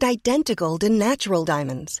guaranteed identical to natural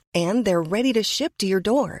diamonds, and they're ready to ship to your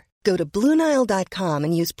door. Go to BlueNile.com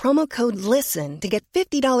and use promo code LISTEN to get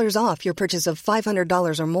 $50 off your purchase of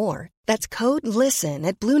 $500 or more. That's code LISTEN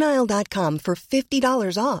at BlueNile.com for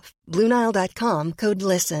 $50 off. BlueNile.com, code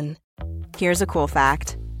LISTEN. Here's a cool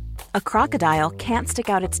fact. A crocodile can't stick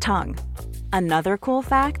out its tongue. Another cool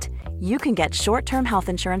fact, you can get short-term health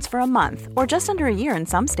insurance for a month or just under a year in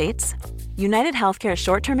some states. United Healthcare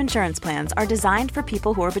short-term insurance plans are designed for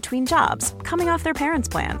people who are between jobs, coming off their parents'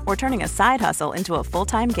 plan, or turning a side hustle into a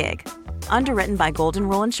full-time gig. Underwritten by Golden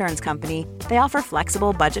Rule Insurance Company, they offer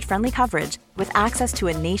flexible, budget-friendly coverage with access to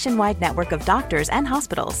a nationwide network of doctors and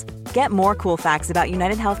hospitals. Get more cool facts about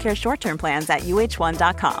United Healthcare short-term plans at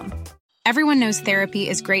uh1.com. Everyone knows therapy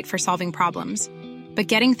is great for solving problems, but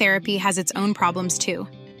getting therapy has its own problems too,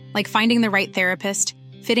 like finding the right therapist,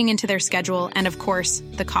 fitting into their schedule, and of course,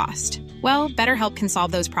 the cost. Well, BetterHelp can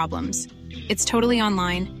solve those problems. It's totally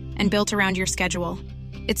online and built around your schedule.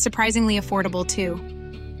 It's surprisingly affordable too.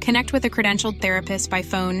 Connect with a credentialed therapist by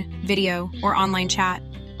phone, video, or online chat,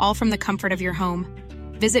 all from the comfort of your home.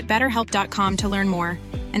 Visit BetterHelp.com to learn more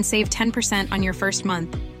and save 10% on your first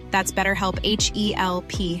month. That's BetterHelp,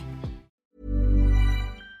 H-E-L-P.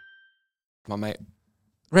 My mate.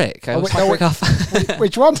 Rick, Rick off.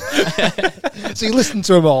 Which one? So you listened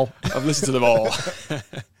to them all? I've listened to them all.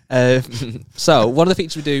 So one of the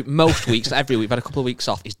features we do most weeks, every week, we've had a couple of weeks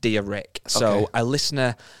off, is Dear Rick. So a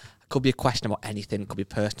listener, could be a question about anything, could be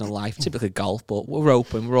personal life, typically golf, but we're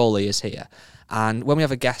open, we're all ears here. And when we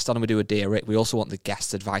have a guest on and we do a Dear Rick, we also want the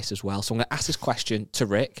guest's advice as well. So I'm going to ask this question to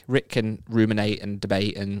Rick. Rick can ruminate and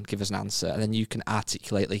debate and give us an answer, and then you can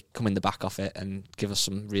articulately come in the back of it and give us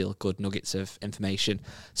some real good nuggets of information.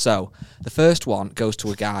 So the first one goes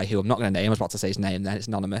to a guy who I'm not going to name. I was about to say his name then, it's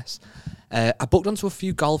anonymous. I booked onto a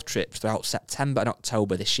few golf trips throughout September and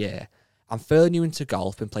October this year. I'm fairly new into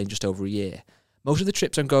golf, been playing just over a year. Most of the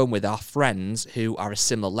trips I'm going with are friends who are a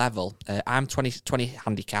similar level. I'm 20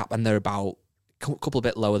 handicap, and they're about a couple a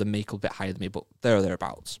bit lower than me, a couple a bit higher than me, but they're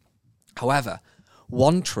thereabouts. However,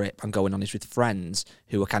 one trip I'm going on is with friends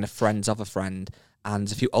who are kind of friends of a friend, and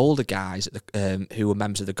there's a few older guys who are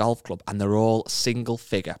members of the golf club, and they're all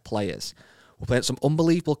single-figure players. We're playing at some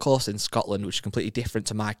unbelievable course in Scotland, which is completely different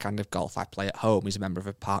to my kind of golf I play at home. He's a member of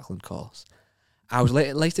a Parkland course. I was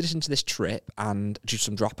late addition to this trip and due to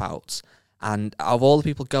some dropouts. And out of all the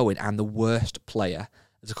people going, I'm the worst player.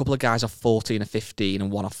 There's a couple of guys off 14 or 15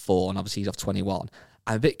 and one off 4, and obviously he's off 21.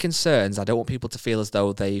 I'm a bit concerned. I don't want people to feel as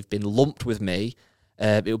though they've been lumped with me.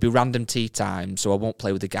 It will be random tee time, so I won't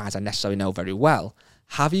play with the guys I necessarily know very well.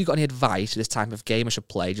 Have you got any advice for this type of game I should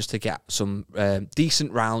play just to get some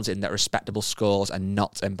decent rounds in that are respectable scores and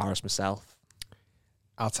not embarrass myself?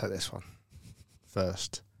 I'll take this one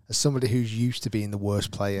first. As somebody who's used to being the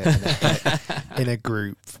worst player in a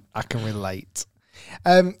group, I can relate.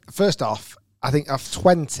 First off, I think of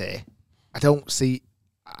 20,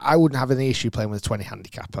 I wouldn't have any issue playing with a 20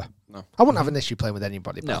 handicapper. No. I wouldn't have an issue playing with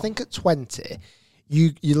anybody. But I think at 20,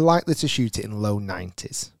 you're likely to shoot it in low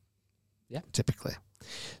 90s. Yeah. Typically.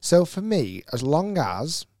 So for me, as long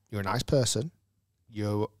as you're a nice person,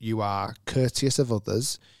 you are courteous of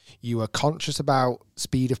others, you are conscious about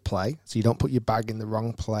speed of play, so you don't put your bag in the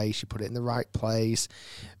wrong place, you put it in the right place.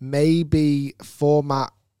 Maybe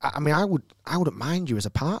format. I mean, I wouldn't mind you as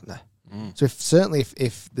a partner. So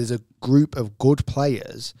if there's a group of good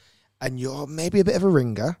players and you're maybe a bit of a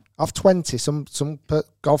ringer, off 20, some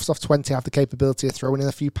golfers off 20 have the capability of throwing in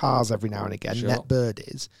a few pars every now and again, net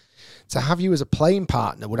birdies. To have you as a playing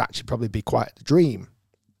partner would actually probably be quite a dream.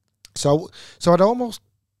 So I'd almost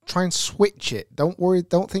try and switch it. Don't worry.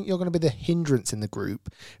 Don't think you're going to be the hindrance in the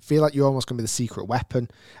group. Feel like you're almost going to be the secret weapon.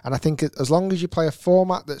 And I think as long as you play a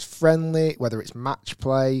format that's friendly, whether it's match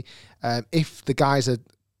play, if the guys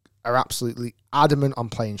are absolutely adamant on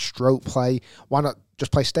playing stroke play, why not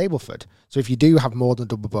just play Stableford? So if you do have more than a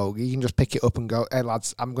double bogey, you can just pick it up and go, hey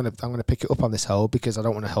lads, I'm gonna pick it up on this hole because I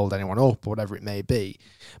don't want to hold anyone up or whatever it may be.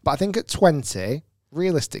 But I think at 20,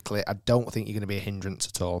 realistically, I don't think you're going to be a hindrance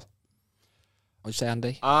at all. What'd you say,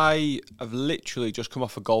 Andy? I have literally just come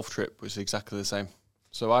off a golf trip, which is exactly the same.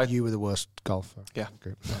 So you were the worst golfer. Yeah,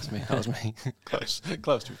 that's me. That was me. Close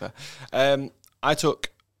to be fair. I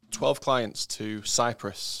took 12 clients to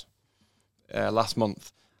Cyprus last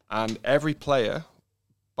month, and every player,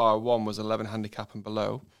 bar one, was 11 handicap and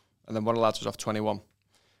below, and then one of the lads was off 21.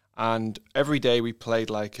 And every day we played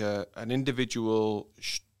like an individual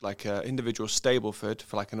Stableford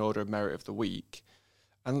for like an order of merit of the week.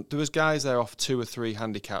 And there was guys there off 2 or 3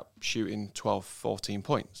 handicap shooting 12, 14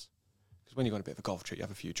 points. Because when you go on a bit of a golf trip, you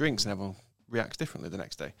have a few drinks and everyone reacts differently the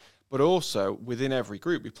next day. But also, within every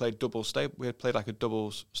group, we played doubles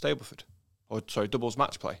Stableford. Doubles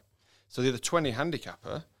match play. So the other 20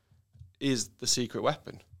 handicapper is the secret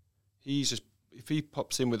weapon. If he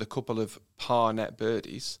pops in with a couple of par net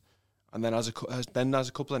birdies, and then has a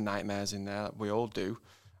couple of nightmares in there, like we all do,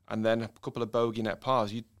 and then a couple of bogey net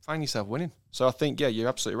pars, you find yourself winning. So I think, yeah, you're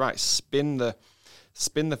absolutely right. Spin the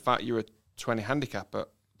fact you're a 20 handicapper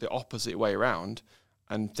the opposite way around,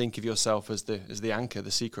 and think of yourself as the anchor,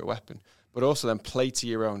 the secret weapon. but also then play to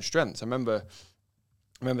your own strengths. I remember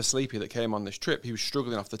Sleepy that came on this trip. He was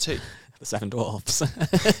struggling off the tee. The Seven Dwarfs.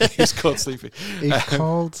 He's called Sleepy. He's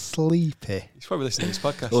called Sleepy. He's probably listening to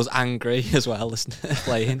this podcast. He was angry as well,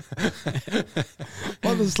 playing.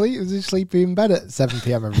 What was he sleepy in bed at 7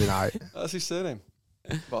 p.m. every night? That's his surname.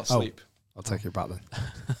 About sleep. I'll take it back then.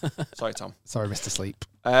 Sorry, Tom. Sorry, Mr. Sleep.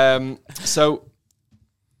 So,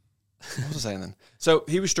 what was I saying then? So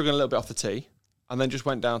he was struggling a little bit off the tee, and then just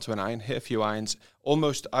went down to an iron, hit a few irons.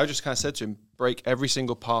 Almost, I just kind of said to him, break every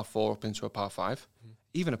single par 4 up into a par 5,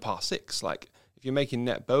 even a par 6. Like, if you're making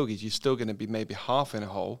net bogeys, you're still going to be maybe half in a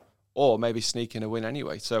hole, or maybe sneaking a win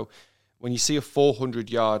anyway. So when you see a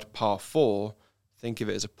 400-yard par 4, think of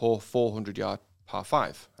it as a poor 400-yard par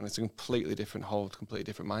 5, and it's a completely different hole, completely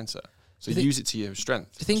different mindset. So use it to your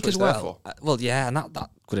strength. Do you think as well? Well, yeah, and that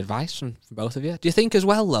good advice from both of you. Do you think as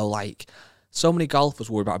well, though, like, so many golfers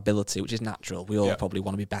worry about ability, which is natural. We all probably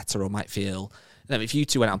want to be better or might feel... if you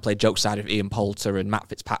two went out and played joke side with Ian Poulter and Matt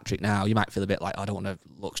Fitzpatrick now, you might feel a bit like, I don't want to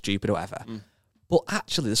look stupid or whatever. But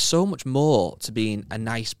actually, there's so much more to being a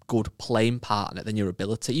nice, good playing partner than your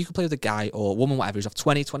ability. You can play with a guy or woman, whatever, who's off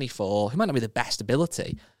 20, 24, who might not be the best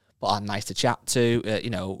ability, but are nice to chat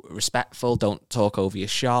to, respectful, don't talk over your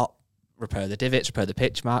shot, repair the divots, repair the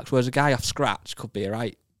pitch marks, whereas a guy off scratch could be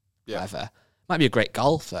whatever. Might be a great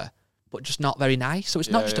golfer, but just not very nice. So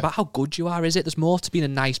it's not just about how good you are, is it? There's more to being a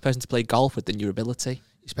nice person to play golf with than your ability.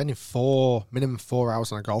 You're spending minimum 4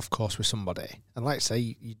 hours on a golf course with somebody. And like I say,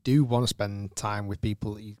 you do want to spend time with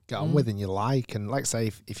people that you get on with and you like. And like I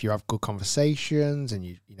say, if you have good conversations and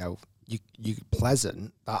you're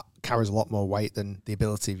pleasant, that carries a lot more weight than the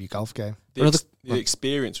ability of your golf game. The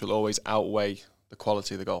experience will always outweigh the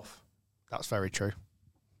quality of the golf. That's very true.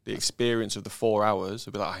 The experience of the 4 hours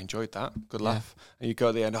will be like, I enjoyed that. Good laugh. And you go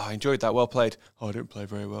at the end, I enjoyed that. Well played. Oh, I didn't play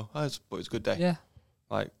very well. But it was a good day. Yeah.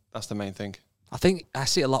 Like, that's the main thing. I think I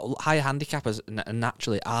see a lot of higher handicappers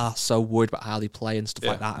naturally are so worried about how they play and stuff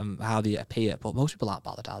like that and how they appear. But most people aren't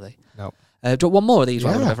bothered, are they? No. Do you want one more of these?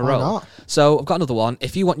 Yeah, why roll? Not? So I've got another one.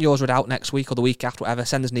 If you want yours read out next week or the week after, whatever,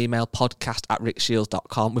 send us an email,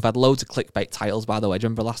 podcast@rickshields.com. We've had loads of clickbait titles, by the way. Do you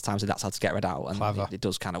remember last time I said that's how to get read out? And Clever. It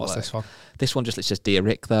does kind of What's work. This one? This one it's just Dear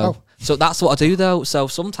Rick, though. Oh. So that's what I do, though. So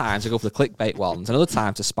sometimes I go for the clickbait ones, and other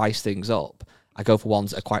times to spice things up, I go for ones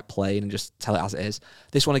that are quite plain and just tell it as it is.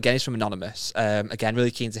 This one, again, is from Anonymous. Again, really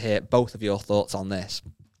keen to hear both of your thoughts on this.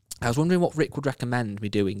 I was wondering what Rick would recommend me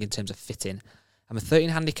doing in terms of fitting. I'm a 13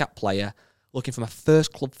 handicap player looking for my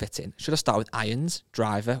first club fitting. Should I start with irons,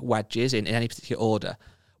 driver, wedges in any particular order?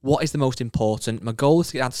 What is the most important? My goal is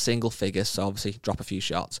to get down to single figures, so obviously drop a few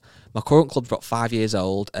shots. My current club's about 5 years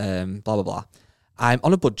old, blah, blah, blah. I'm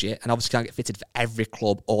on a budget and obviously can't get fitted for every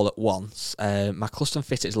club all at once. My custom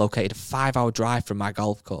fitter is located a 5-hour drive from my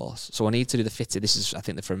golf course, so I need to do the fitting. This is, I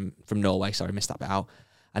think, they're from Norway, sorry, I missed that bit out.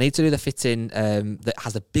 I need to do the fitting that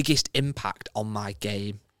has the biggest impact on my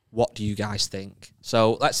game. What do you guys think?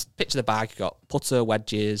 So let's picture the bag. You've got putter,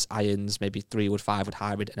 wedges, irons, maybe 3-wood, 5-wood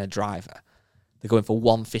hybrid, and a driver. They're going for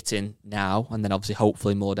one fitting now, and then obviously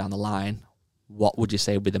hopefully more down the line. What would you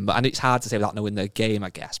say would be them? And it's hard to say without knowing their game, I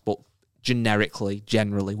guess, but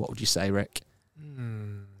generally, what would you say, Rick?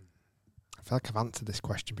 I feel like I've answered this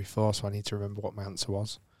question before, so I need to remember what my answer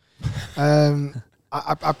was.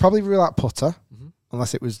 I'd probably rule out putter,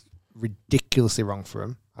 unless it was ridiculously wrong for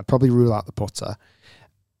him. I'd probably rule out the putter.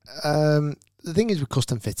 The thing is with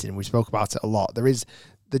custom fitting, we spoke about it a lot. There is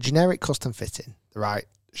the generic custom fitting, the right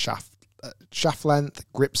shaft length,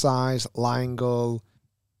 grip size, lie angle.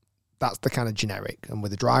 That's the kind of generic. And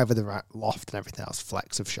with the driver, the right loft and everything else,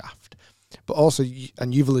 flex of shaft. But also,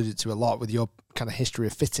 and you've alluded to a lot with your kind of history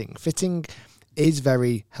of fitting. Fitting is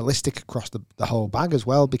very holistic across the whole bag as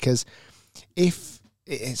well, because if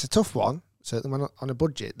it's a tough one, certainly when on a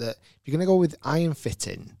budget, that if you're going to go with iron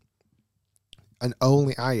fitting and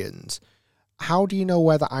only irons, how do you know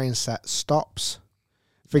where the iron set stops?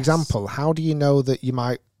 For example, how do you know that you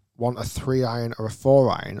might want a 3-iron or a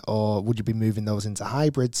 4-iron, or would you be moving those into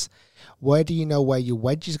hybrids? Where do you know where your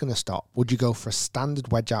wedge is going to stop? Would you go for a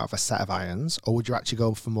standard wedge out of a set of irons, or would you actually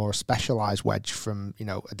go for more specialised wedge from,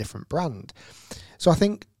 a different brand? So I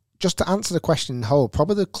think, just to answer the question in whole,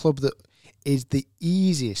 probably the club that is the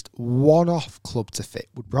easiest one-off club to fit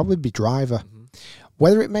would probably be driver.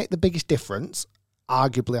 Whether it make the biggest difference,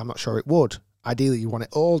 arguably, I'm not sure it would. Ideally, you want it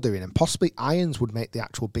all doing, and possibly irons would make the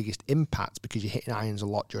actual biggest impact because you're hitting irons a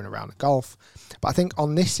lot during a round of golf. But I think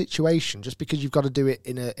on this situation, just because you've got to do it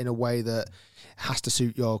in a way that has to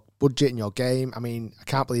suit your budget and your game, I mean, I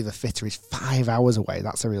can't believe a fitter is 5 hours away.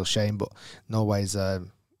 That's a real shame, but Norway's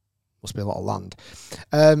must be a lot of land.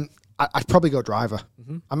 I'd probably go driver.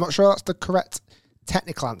 I'm not sure that's the correct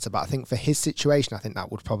technical answer, but I think for his situation, I think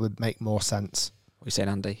that would probably make more sense. What are you saying,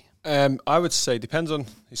 Andy? I would say depends on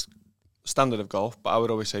his standard of golf, but I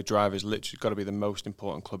would always say driver's literally got to be the most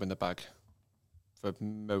important club in the bag for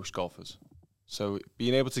most golfers. So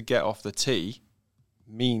being able to get off the tee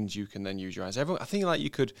means you can then use your irons. I think like you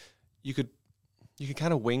could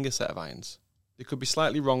kind of wing a set of irons. It could be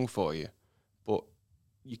slightly wrong for you, but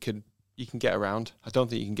you can get around. I don't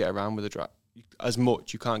think you can get around with a driver as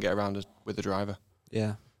much. You can't get around with a driver.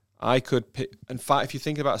 Yeah, I could pick. In fact, if you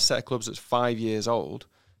think about a set of clubs that's 5 years old,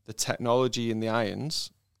 the technology in the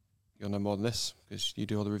irons, you'll know more than this because you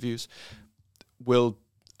do all the reviews, will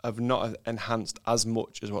have not enhanced as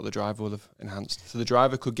much as what the driver will have enhanced. So the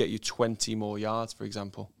driver could get you 20 more yards, for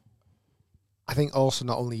example. I think also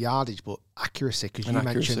not only yardage, but accuracy, because you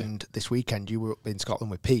mentioned this weekend you were up in Scotland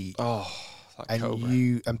with Pete. Oh, that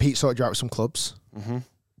Cobra. And Pete sorted you out with some clubs,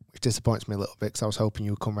 which disappoints me a little bit because I was hoping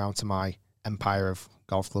you would come round to my empire of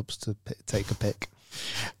golf clubs to take a pick.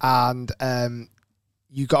 And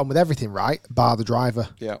you got on with everything right, bar the driver.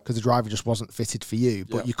 Yeah. Because the driver just wasn't fitted for you.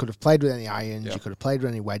 But you could have played with any irons, you could have played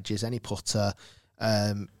with any wedges, any putter.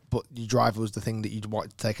 But your driver was the thing that you'd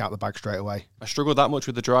wanted to take out the bag straight away. I struggled that much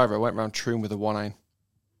with the driver. I went round Troon with a 1 iron.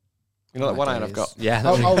 You know that 1 iron I've got? Yeah.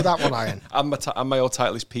 That 1 iron. And my old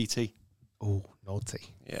title is PT. Oh, naughty.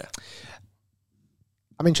 Yeah.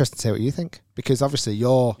 I'm interested to see what you think, because obviously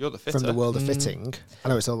you're the fitter. from the world of fitting. I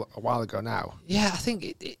know it's a while ago now. Yeah, I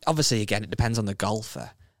think it obviously, again, it depends on the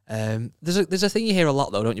golfer. There's a thing you hear a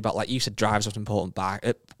lot, though, don't you, about, like you said, drive's an important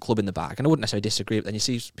club in the bag, and I wouldn't necessarily disagree, but then you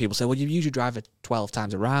see people say, well, you use your driver 12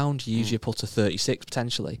 times around, you use your putter 36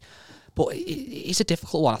 potentially, but it's a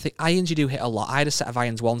difficult one. I think irons you do hit a lot. I had a set of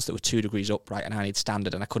irons once that were 2 degrees upright, and I need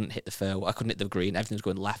standard, and I couldn't hit the fairway, I couldn't hit the green, everything was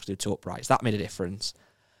going left to upright, so that made a difference.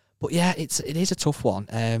 But yeah, it is a tough one.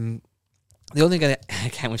 The only thing,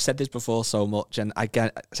 again, we've said this before so much, and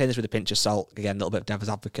again, saying this with a pinch of salt, again, a little bit of devil's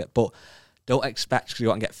advocate, but don't expect because you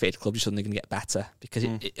go out and get fitted clubs, you're suddenly going to get better. Because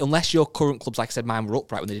unless your current clubs, like I said, mine were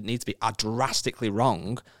upright when they didn't need to be, are drastically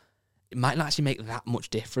wrong, it might not actually make that much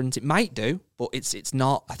difference. It might do, but it's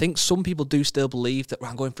not. I think some people do still believe that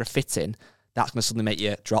when I'm going for a fitting, that's going to suddenly make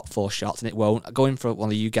you drop 4 shots, and it won't. Going for one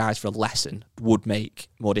of you guys for a lesson would make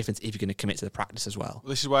more difference if you're going to commit to the practice as well.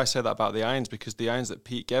 This is why I say that about the irons, because the irons that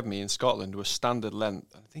Pete gave me in Scotland were standard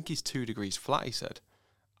length. I think he's 2 degrees flat, he said.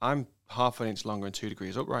 I'm half an inch longer and 2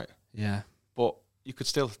 degrees upright. Yeah. But you could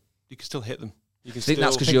still hit them. You can I think still,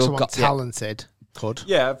 that's because you're got talented. Could.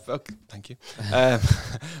 Yeah, okay, thank you.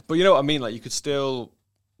 But you know what I mean? Like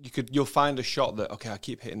you'll find a shot that, okay, I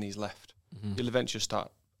keep hitting these left. You'll eventually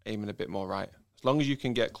start aiming a bit more right. As long as you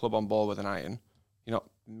can get club on ball with an iron, you're not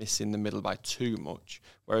missing the middle by too much.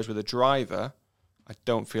 Whereas with a driver, I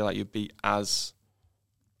don't feel like you'd be as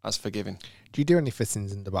forgiving. Do you do any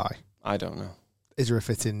fittings in Dubai? I don't know. Is there a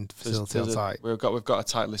fitting facility on site? We've got a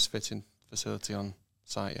Titleist fitting facility on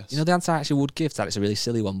site, yes. You know, the answer I actually would give to that, it's a really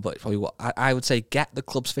silly one, but probably what I would say, get the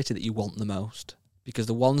clubs fitted that you want the most. Because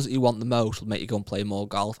the ones that you want the most will make you go and play more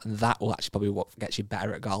golf, and that will actually probably what gets you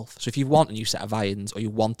better at golf. So if you want a new set of irons or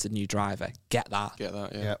you want a new driver, get that. Get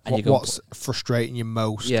that, yeah. And what's frustrating you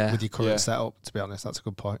most with your current setup, to be honest? That's a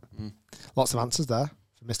good point. Lots of answers there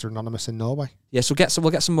for Mr. Anonymous in Norway. Yeah, so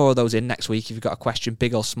we'll get some more of those in next week if you've got a question,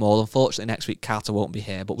 big or small. Unfortunately, next week Carter won't be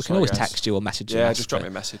here, but we can always text you or message you. Yeah, just drop me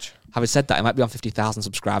a message. Having said that, he might be on 50,000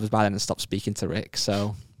 subscribers by then and stop speaking to Rick,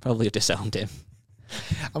 so probably have disowned him.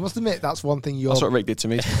 I must admit, that's one thing That's what Rick did to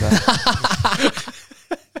me. He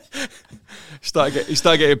started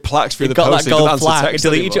getting plaques through the post. That gold plaque.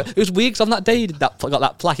 It was weird because on that day he got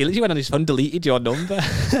that plaque. He literally went on his phone, deleted your number.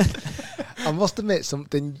 I must admit,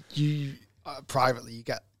 something you privately you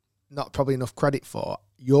get not probably enough credit for.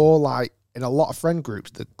 You're like in a lot of friend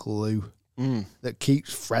groups the glue that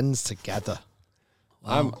keeps friends together.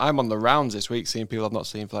 Wow. I'm on the rounds this week, seeing people I've not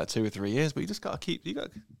seen for like 2 or 3 years. But you just got to keep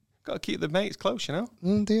the mates close, you know.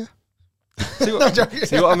 Dear. See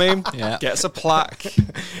what I mean? Yeah. Gets a plaque.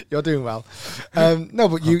 You're doing well. No,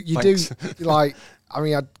 but you do like. I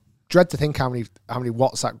mean, I dread to think how many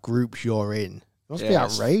WhatsApp groups you're in. It must be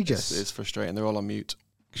outrageous. It's frustrating. They're all on mute.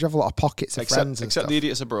 Because you have a lot of pockets of friends. Except the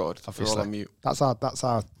idiots abroad. Obviously. They're all on mute. That's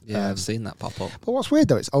our. Yeah, I've seen that pop up. But what's weird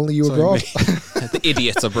though, it's only you abroad. The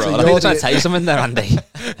idiots abroad. I think they're trying to tell you something there, Andy.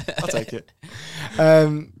 I'll take it.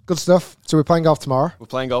 Good stuff. So we're playing golf tomorrow. We're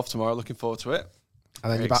playing golf tomorrow. Looking forward to it.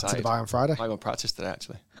 And then you're back to Dubai on Friday. I'm going to practice today,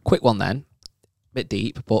 actually. Quick one then. Bit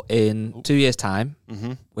deep, but in 2 years' time,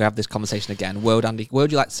 we have this conversation again. Where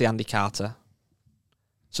would you like to see Andy Carter?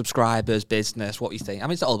 Subscribers, business, what do you think? I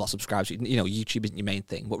mean, it's not all about subscribers. You know, YouTube isn't your main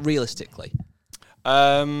thing, but realistically,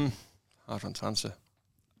 hard one to answer.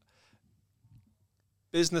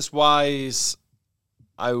 Business-wise,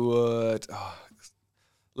 I would.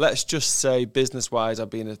 Let's just say, business-wise,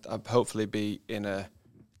 I'd hopefully be in a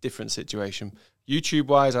different situation.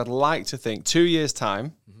 YouTube-wise, I'd like to think 2 years'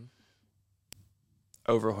 time,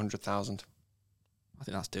 over 100,000. I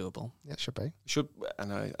think that's doable. Yeah, it should be. I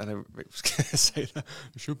know Rick was going to say that.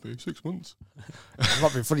 It should be 6 months. It's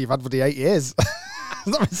not been funny. You've had for 8 years. It's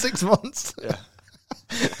not been 6 months. Yeah.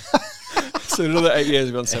 So another 8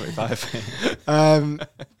 years, we're on 75.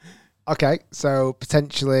 Okay, so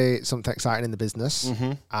potentially something exciting in the business,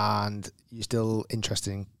 and you're still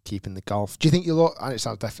interested in keeping the golf. Do you think you'll? And it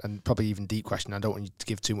sounds and probably even deep question. I don't want you to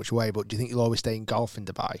give too much away, but do you think you'll always stay in golf in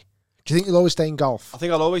Dubai? Do you think you'll always stay in golf? I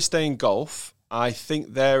think I'll always stay in golf. I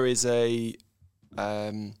think there is an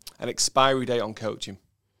expiry date on coaching,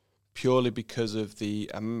 purely because of the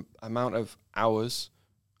amount of hours,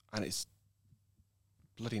 and it's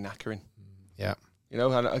bloody knackering. Yeah. You know,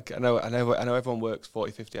 I know everyone works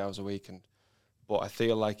 40, 50 hours a week, but I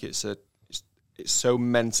feel like it's so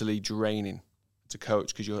mentally draining to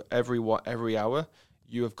coach, because you're every hour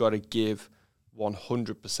you have got to give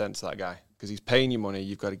 100% to that guy, because he's paying you money.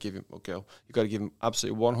 You've got to give him, or girl, you've got to give him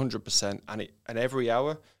absolutely 100%, and every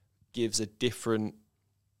hour gives a different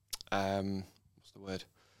what's the word?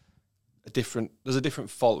 There's a different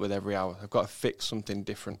fault with every hour. I've got to fix something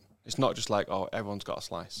different. It's not just like, oh, everyone's got a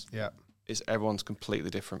slice. Yeah. Everyone's completely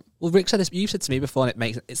different. Well, Rick said this. You said to me before,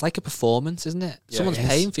 and it's like a performance, isn't it? Yeah, Someone's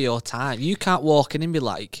paying for your time. You can't walk in and be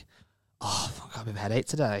like, "Oh, I've got a bit of a headache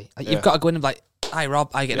today." Like, you've got to go in and be like, "Hi,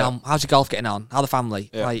 Rob, how you getting on? How's your golf getting on? How the family?"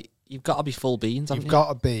 Yeah. Like, you've got to be full beans. You've got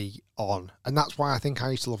to be on, and that's why I think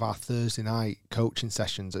I used to love our Thursday night coaching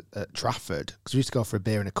sessions at Trafford, because we used to go for a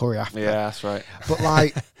beer and a curry after. Yeah, that's right. But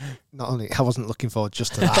like, not only I wasn't looking forward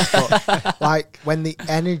just to that, but like when the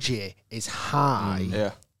energy is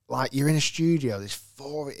high. Like, you're in a studio,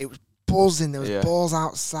 it was buzzing, there was balls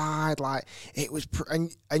outside, like, it was,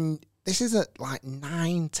 and this is at like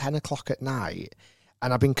 9, 10 o'clock at night,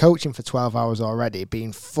 and I've been coaching for 12 hours already,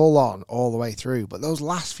 being full on all the way through, but those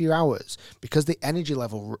last few hours, because the energy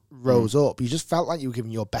level rose up, you just felt like you were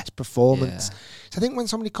giving your best performance. So I think when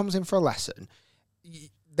somebody comes in for a lesson,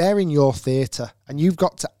 they're in your theatre, and you've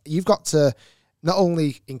got to not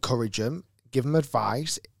only encourage them, give them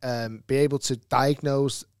advice, be able to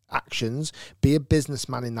diagnose actions, be a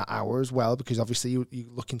businessman in that hour as well, because obviously you're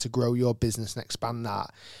looking to grow your business and expand that.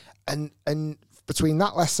 And between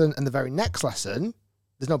that lesson and the very next lesson,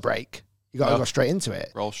 there's no break. You got to go straight into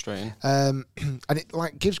it. Roll straight in. And it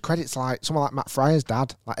like gives credits like someone like Matt Fryer's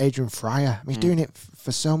dad, like Adrian Fryer. I mean, he's doing it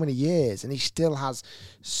for so many years, and he still has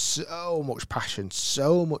so much passion,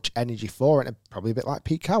 so much energy for it. And probably a bit like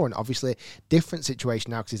Pete Cowan. Obviously, different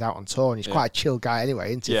situation now because he's out on tour, and he's quite a chill guy anyway,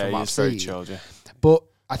 isn't he? Yeah, he's very chilled, But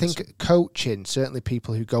I think coaching, certainly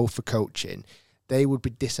people who go for coaching, they would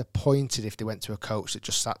be disappointed if they went to a coach that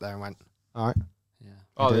just sat there and went, all right.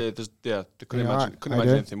 They couldn't imagine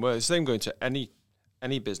anything worse. It's the same going to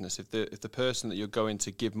any business. If the person that you're going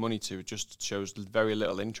to give money to just shows very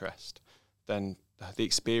little interest, then the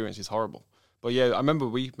experience is horrible. But yeah, I remember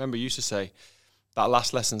we used to say that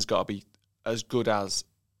last lesson's got to be as good as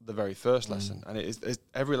the very first lesson, and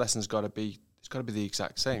every lesson's got to be. It's got to be the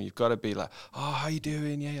exact same. You've got to be like, oh, how you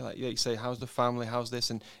doing? Yeah, you say, how's the family? How's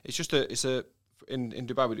this? And it's just in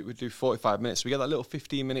Dubai, we do 45 minutes. So we get that little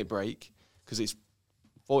 15-minute break because it's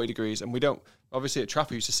 40 degrees. And we don't, obviously at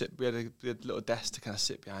Trafford, we used to sit, we had a little desk to kind of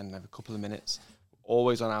sit behind and have a couple of minutes,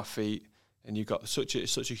 always on our feet. And you've got such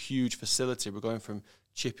a huge facility. We're going from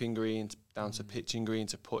chipping green down to pitching green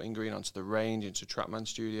to putting green onto the range into Trackman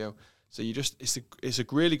studio. So it's a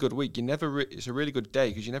really good week. It's a really good day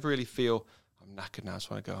because you never really feel, I'm knackered now, I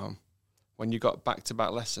just want to go home. When you got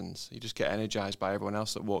back-to-back lessons, you just get energized by everyone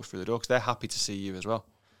else that walks through the door because they're happy to see you as well.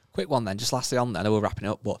 Quick one then, just lastly on there, I know we're wrapping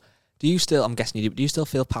up, but do you still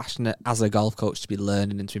feel passionate as a golf coach to be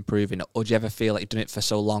learning and to improving, or do you ever feel like you've done it for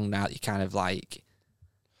so long now that you kind of like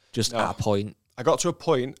just at a point? I got to a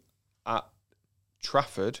point at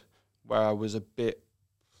Trafford where I was a bit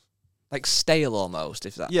like stale almost,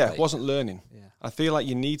 if that. Yeah, like, wasn't learning. Yeah. I feel like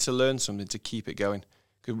you need to learn something to keep it going.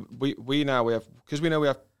 Because we know we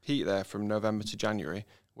have Pete there from November to January.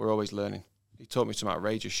 We're always learning. He taught me some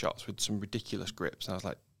outrageous shots with some ridiculous grips, and I was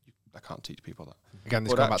like, I can't teach people that. Again,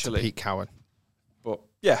 this goes back to Pete Cowan.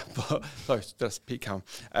 Sorry, that's Pete Cowan.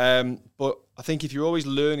 But I think if you're always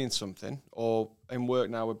learning something, or in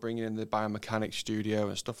work now we're bringing in the biomechanics studio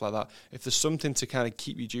and stuff like that, if there's something to kind of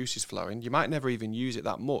keep your juices flowing, you might never even use it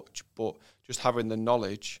that much, but just having the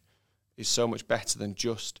knowledge is so much better than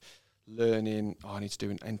just learning, I need to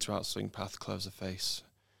do an enter-out swing path, close the face,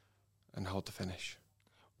 and hold the finish.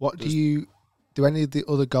 Do any of the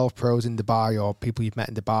other golf pros in Dubai or people you've met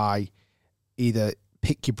in Dubai either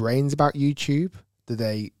pick your brains about YouTube? Do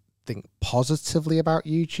they think positively about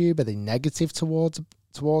YouTube? Are they negative towards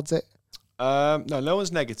it? No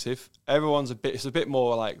one's negative. Everyone's it's a bit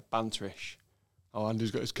more like banterish. Oh,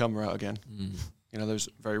 Andy's got his camera out again. You know, those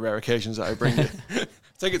very rare occasions that I bring it.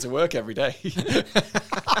 Take it to work every day.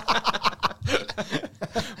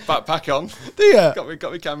 Backpack on. Do you?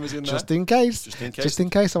 Got my cameras in there. Just in case. Just in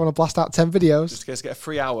case I want to blast out 10 videos. Just in case I get a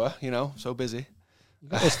free hour, you know, so busy.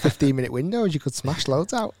 You've got those 15-minute windows, you could smash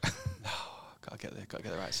loads out. No, gotta get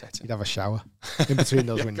the right setting. You'd have a shower in between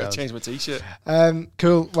those windows. Gotta change my t-shirt.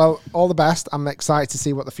 Cool. Well, all the best. I'm excited to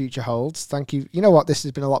see what the future holds. Thank you. You know what? This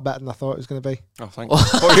has been a lot better than I thought it was going to be. Oh, thank you.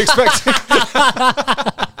 What were you expecting?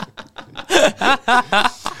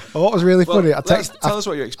 What was really funny, tell us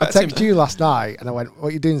what you're expecting. I texted you last night and I went, what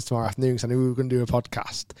are you doing tomorrow afternoon? Because I knew we were going to do a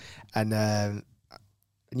podcast. And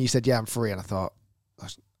you said, yeah, I'm free. And I thought, I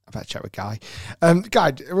better check with Guy.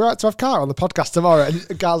 Guy, we're out to have Carter on the podcast tomorrow.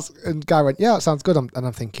 And Guy went, yeah, that sounds good. And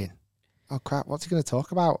I'm thinking, oh, crap, what's he going to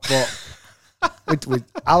talk about? But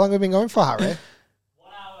how long have we been going for, Harry? 1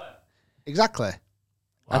 hour. Exactly.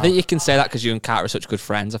 I think you can say that because you and Carter are such good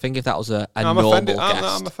friends. I think if that was a I'm normal offended. guest...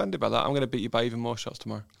 I'm offended by that. I'm going to beat you by even more shots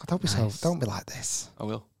tomorrow. Oh, don't be like this. I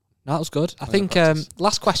will. No, that was good. I think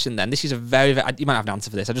last question then. This is a very, very... You might have an answer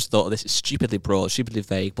for this. I just thought of this. It's stupidly broad, stupidly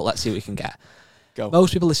vague, but let's see what we can get. Go.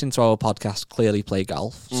 Most people listening to our podcast clearly play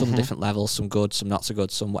golf. Some different levels, some good, some not so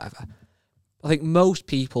good, some whatever. I think most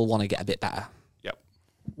people want to get a bit better. Yep.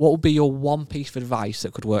 What would be your one piece of advice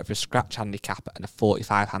that could work for a scratch handicapper and a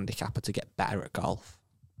 45 handicapper to get better at golf?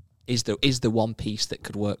 Is there one piece that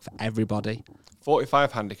could work for everybody?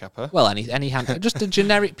 45 handicapper. Well, any just a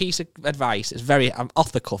generic piece of advice. It's very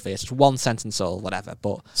off the cuff here. It's one sentence or whatever.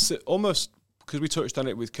 But so almost because we touched on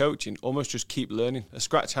it with coaching, almost just keep learning. A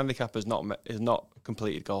scratch handicapper is not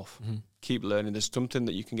completed golf. Keep learning. There's something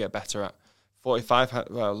that you can get better at. 45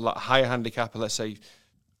 higher handicapper, let's say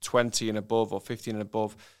 20 and above or 15 and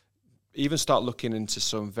above. Even start looking into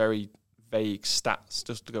some very vague stats,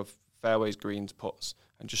 just to go fairways, greens, putts.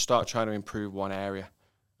 And just start trying to improve one area.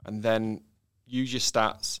 And then use your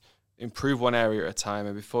stats, improve one area at a time,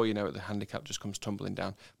 and before you know it, the handicap just comes tumbling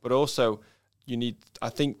down. But also, you need, I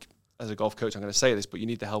think, as a golf coach, I'm going to say this, but you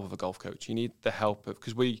need the help of a golf coach. You need the help of,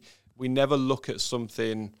 because we never look at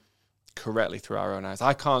something correctly through our own eyes.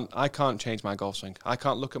 I can't change my golf swing. I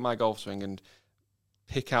can't look at my golf swing and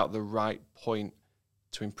pick out the right point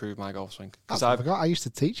to improve my golf swing. Because I forgot, I used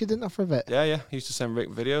to teach you, didn't I, for a bit? Yeah. I used to send Rick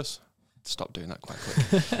videos. Stop doing that quite quick.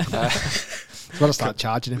 It's when I start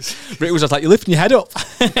charging him. Rick was just like, you're lifting your head up.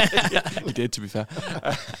 He did, to be fair.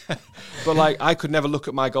 But like, I could never look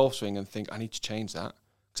at my golf swing and think, I need to change that.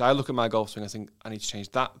 Because I look at my golf swing and think, I need to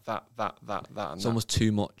change that. And it's almost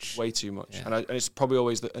too much. Way too much. Yeah. And it's probably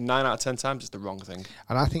always, 9 out of 10 times, it's the wrong thing.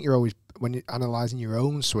 And I think you're always, when you're analysing your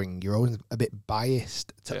own swing, you're always a bit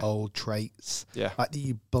biased to old traits. Yeah. Like that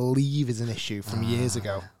you believe is an issue from years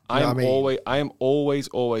ago. I am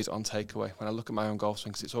always on takeaway when I look at my own golf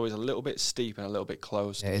swing, because it's always a little bit steep and a little bit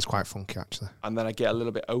closed. Yeah, it is quite funky, actually. And then I get a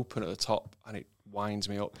little bit open at the top, and it winds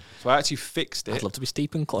me up. So I actually fixed it. I'd love to be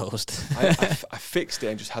steep and closed. I fixed it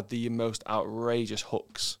and just had the most outrageous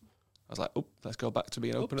hooks. I was like, oh, let's go back to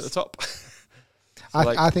being open at the top.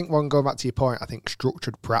 I think going back to your point, I think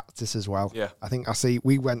structured practice as well. Yeah. I think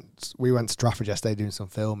we went to Trafford yesterday doing some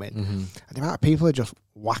filming, and the amount of people are just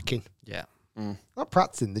whacking. Yeah. Not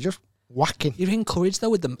practicing, they're just whacking. You're encouraged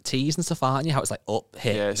though with the tees and stuff, aren't you? How it's like up,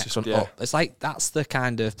 hit, next one up. It's like that's the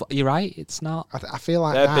kind of. You're right. It's not. I feel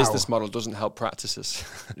like their business model doesn't help practices.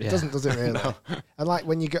 It doesn't, does it really? No. And like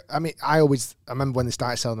when you go, I remember when they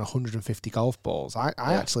started selling 150 golf balls. I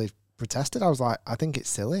actually protested. I was like, I think it's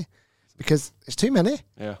silly because it's too many.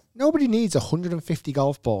 Yeah. Nobody needs 150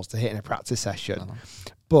 golf balls to hit in a practice session. No.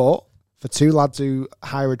 But for two lads who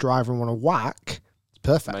hire a driver and want to whack.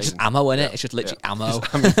 Perfect. Amazing. Just ammo in it. It's just literally ammo.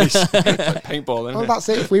 It's like paintball, isn't it? That's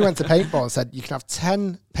it. If we went to paintball and said you can have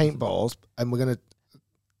 10 paintballs and we're going to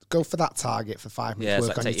go for that target for 5 minutes,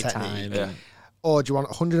 work on your technique. Time. Or do you want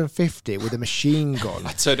 150 with a machine gun?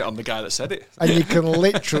 I turned it on the guy that said it. And you can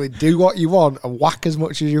literally do what you want and whack as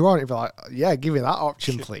much as you want. You'd be like, yeah, give me that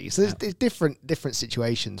option, please. So there's different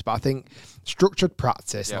situations. But I think structured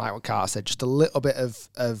practice, like what Carter said, just a little bit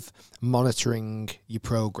of monitoring your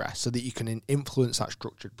progress so that you can influence that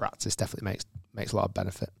structured practice definitely makes a lot of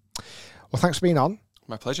benefit. Well, thanks for being on.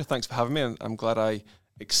 My pleasure. Thanks for having me. And I'm glad I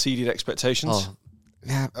exceeded expectations. Oh.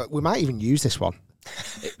 Yeah, we might even use this one.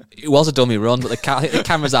 It was a dummy run, but the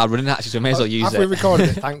cameras are running actually, so we may as well use it. We recorded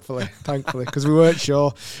it, thankfully, because we weren't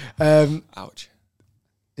sure. Ouch.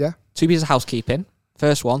 Yeah. 2 pieces of housekeeping.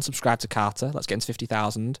 First one, subscribe to Carter. Let's get into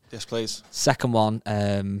 50,000. Yes, please. Second one,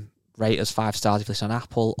 rate us 5 stars if you listen on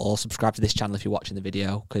Apple, or subscribe to this channel if you're watching the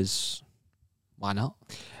video, because why not?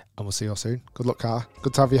 And we'll see you all soon. Good luck, Car.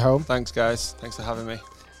 Good to have you home. Thanks, guys. Thanks for having me.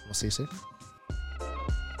 We'll see you soon.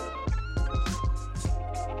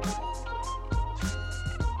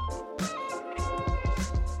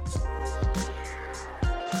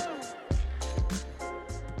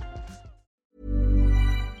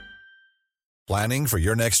 Planning for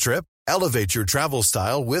your next trip? Elevate your travel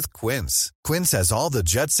style with Quince. Quince has all the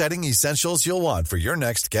jet-setting essentials you'll want for your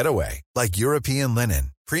next getaway, like European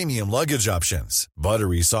linen, premium luggage options,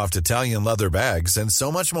 buttery soft Italian leather bags, and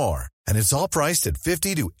so much more. And it's all priced at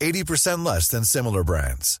 50 to 80% less than similar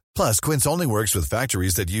brands. Plus, Quince only works with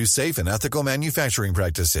factories that use safe and ethical manufacturing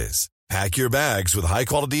practices. Pack your bags with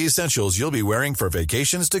high-quality essentials you'll be wearing for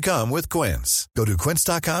vacations to come with Quince. Go to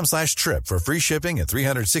quince.com/trip for free shipping and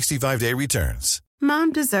 365-day returns.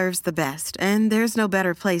 Mom deserves the best, and there's no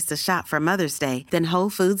better place to shop for Mother's Day than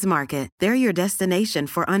Whole Foods Market. They're your destination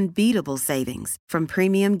for unbeatable savings, from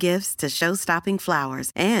premium gifts to show-stopping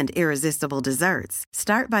flowers and irresistible desserts.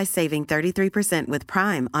 Start by saving 33% with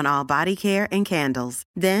Prime on all body care and candles.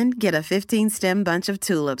 Then get a 15-stem bunch of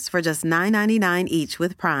tulips for just $9.99 each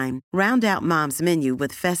with Prime. Round out Mom's menu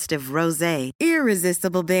with festive rosé,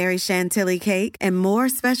 irresistible berry chantilly cake, and more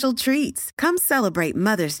special treats. Come celebrate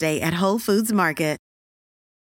Mother's Day at Whole Foods Market.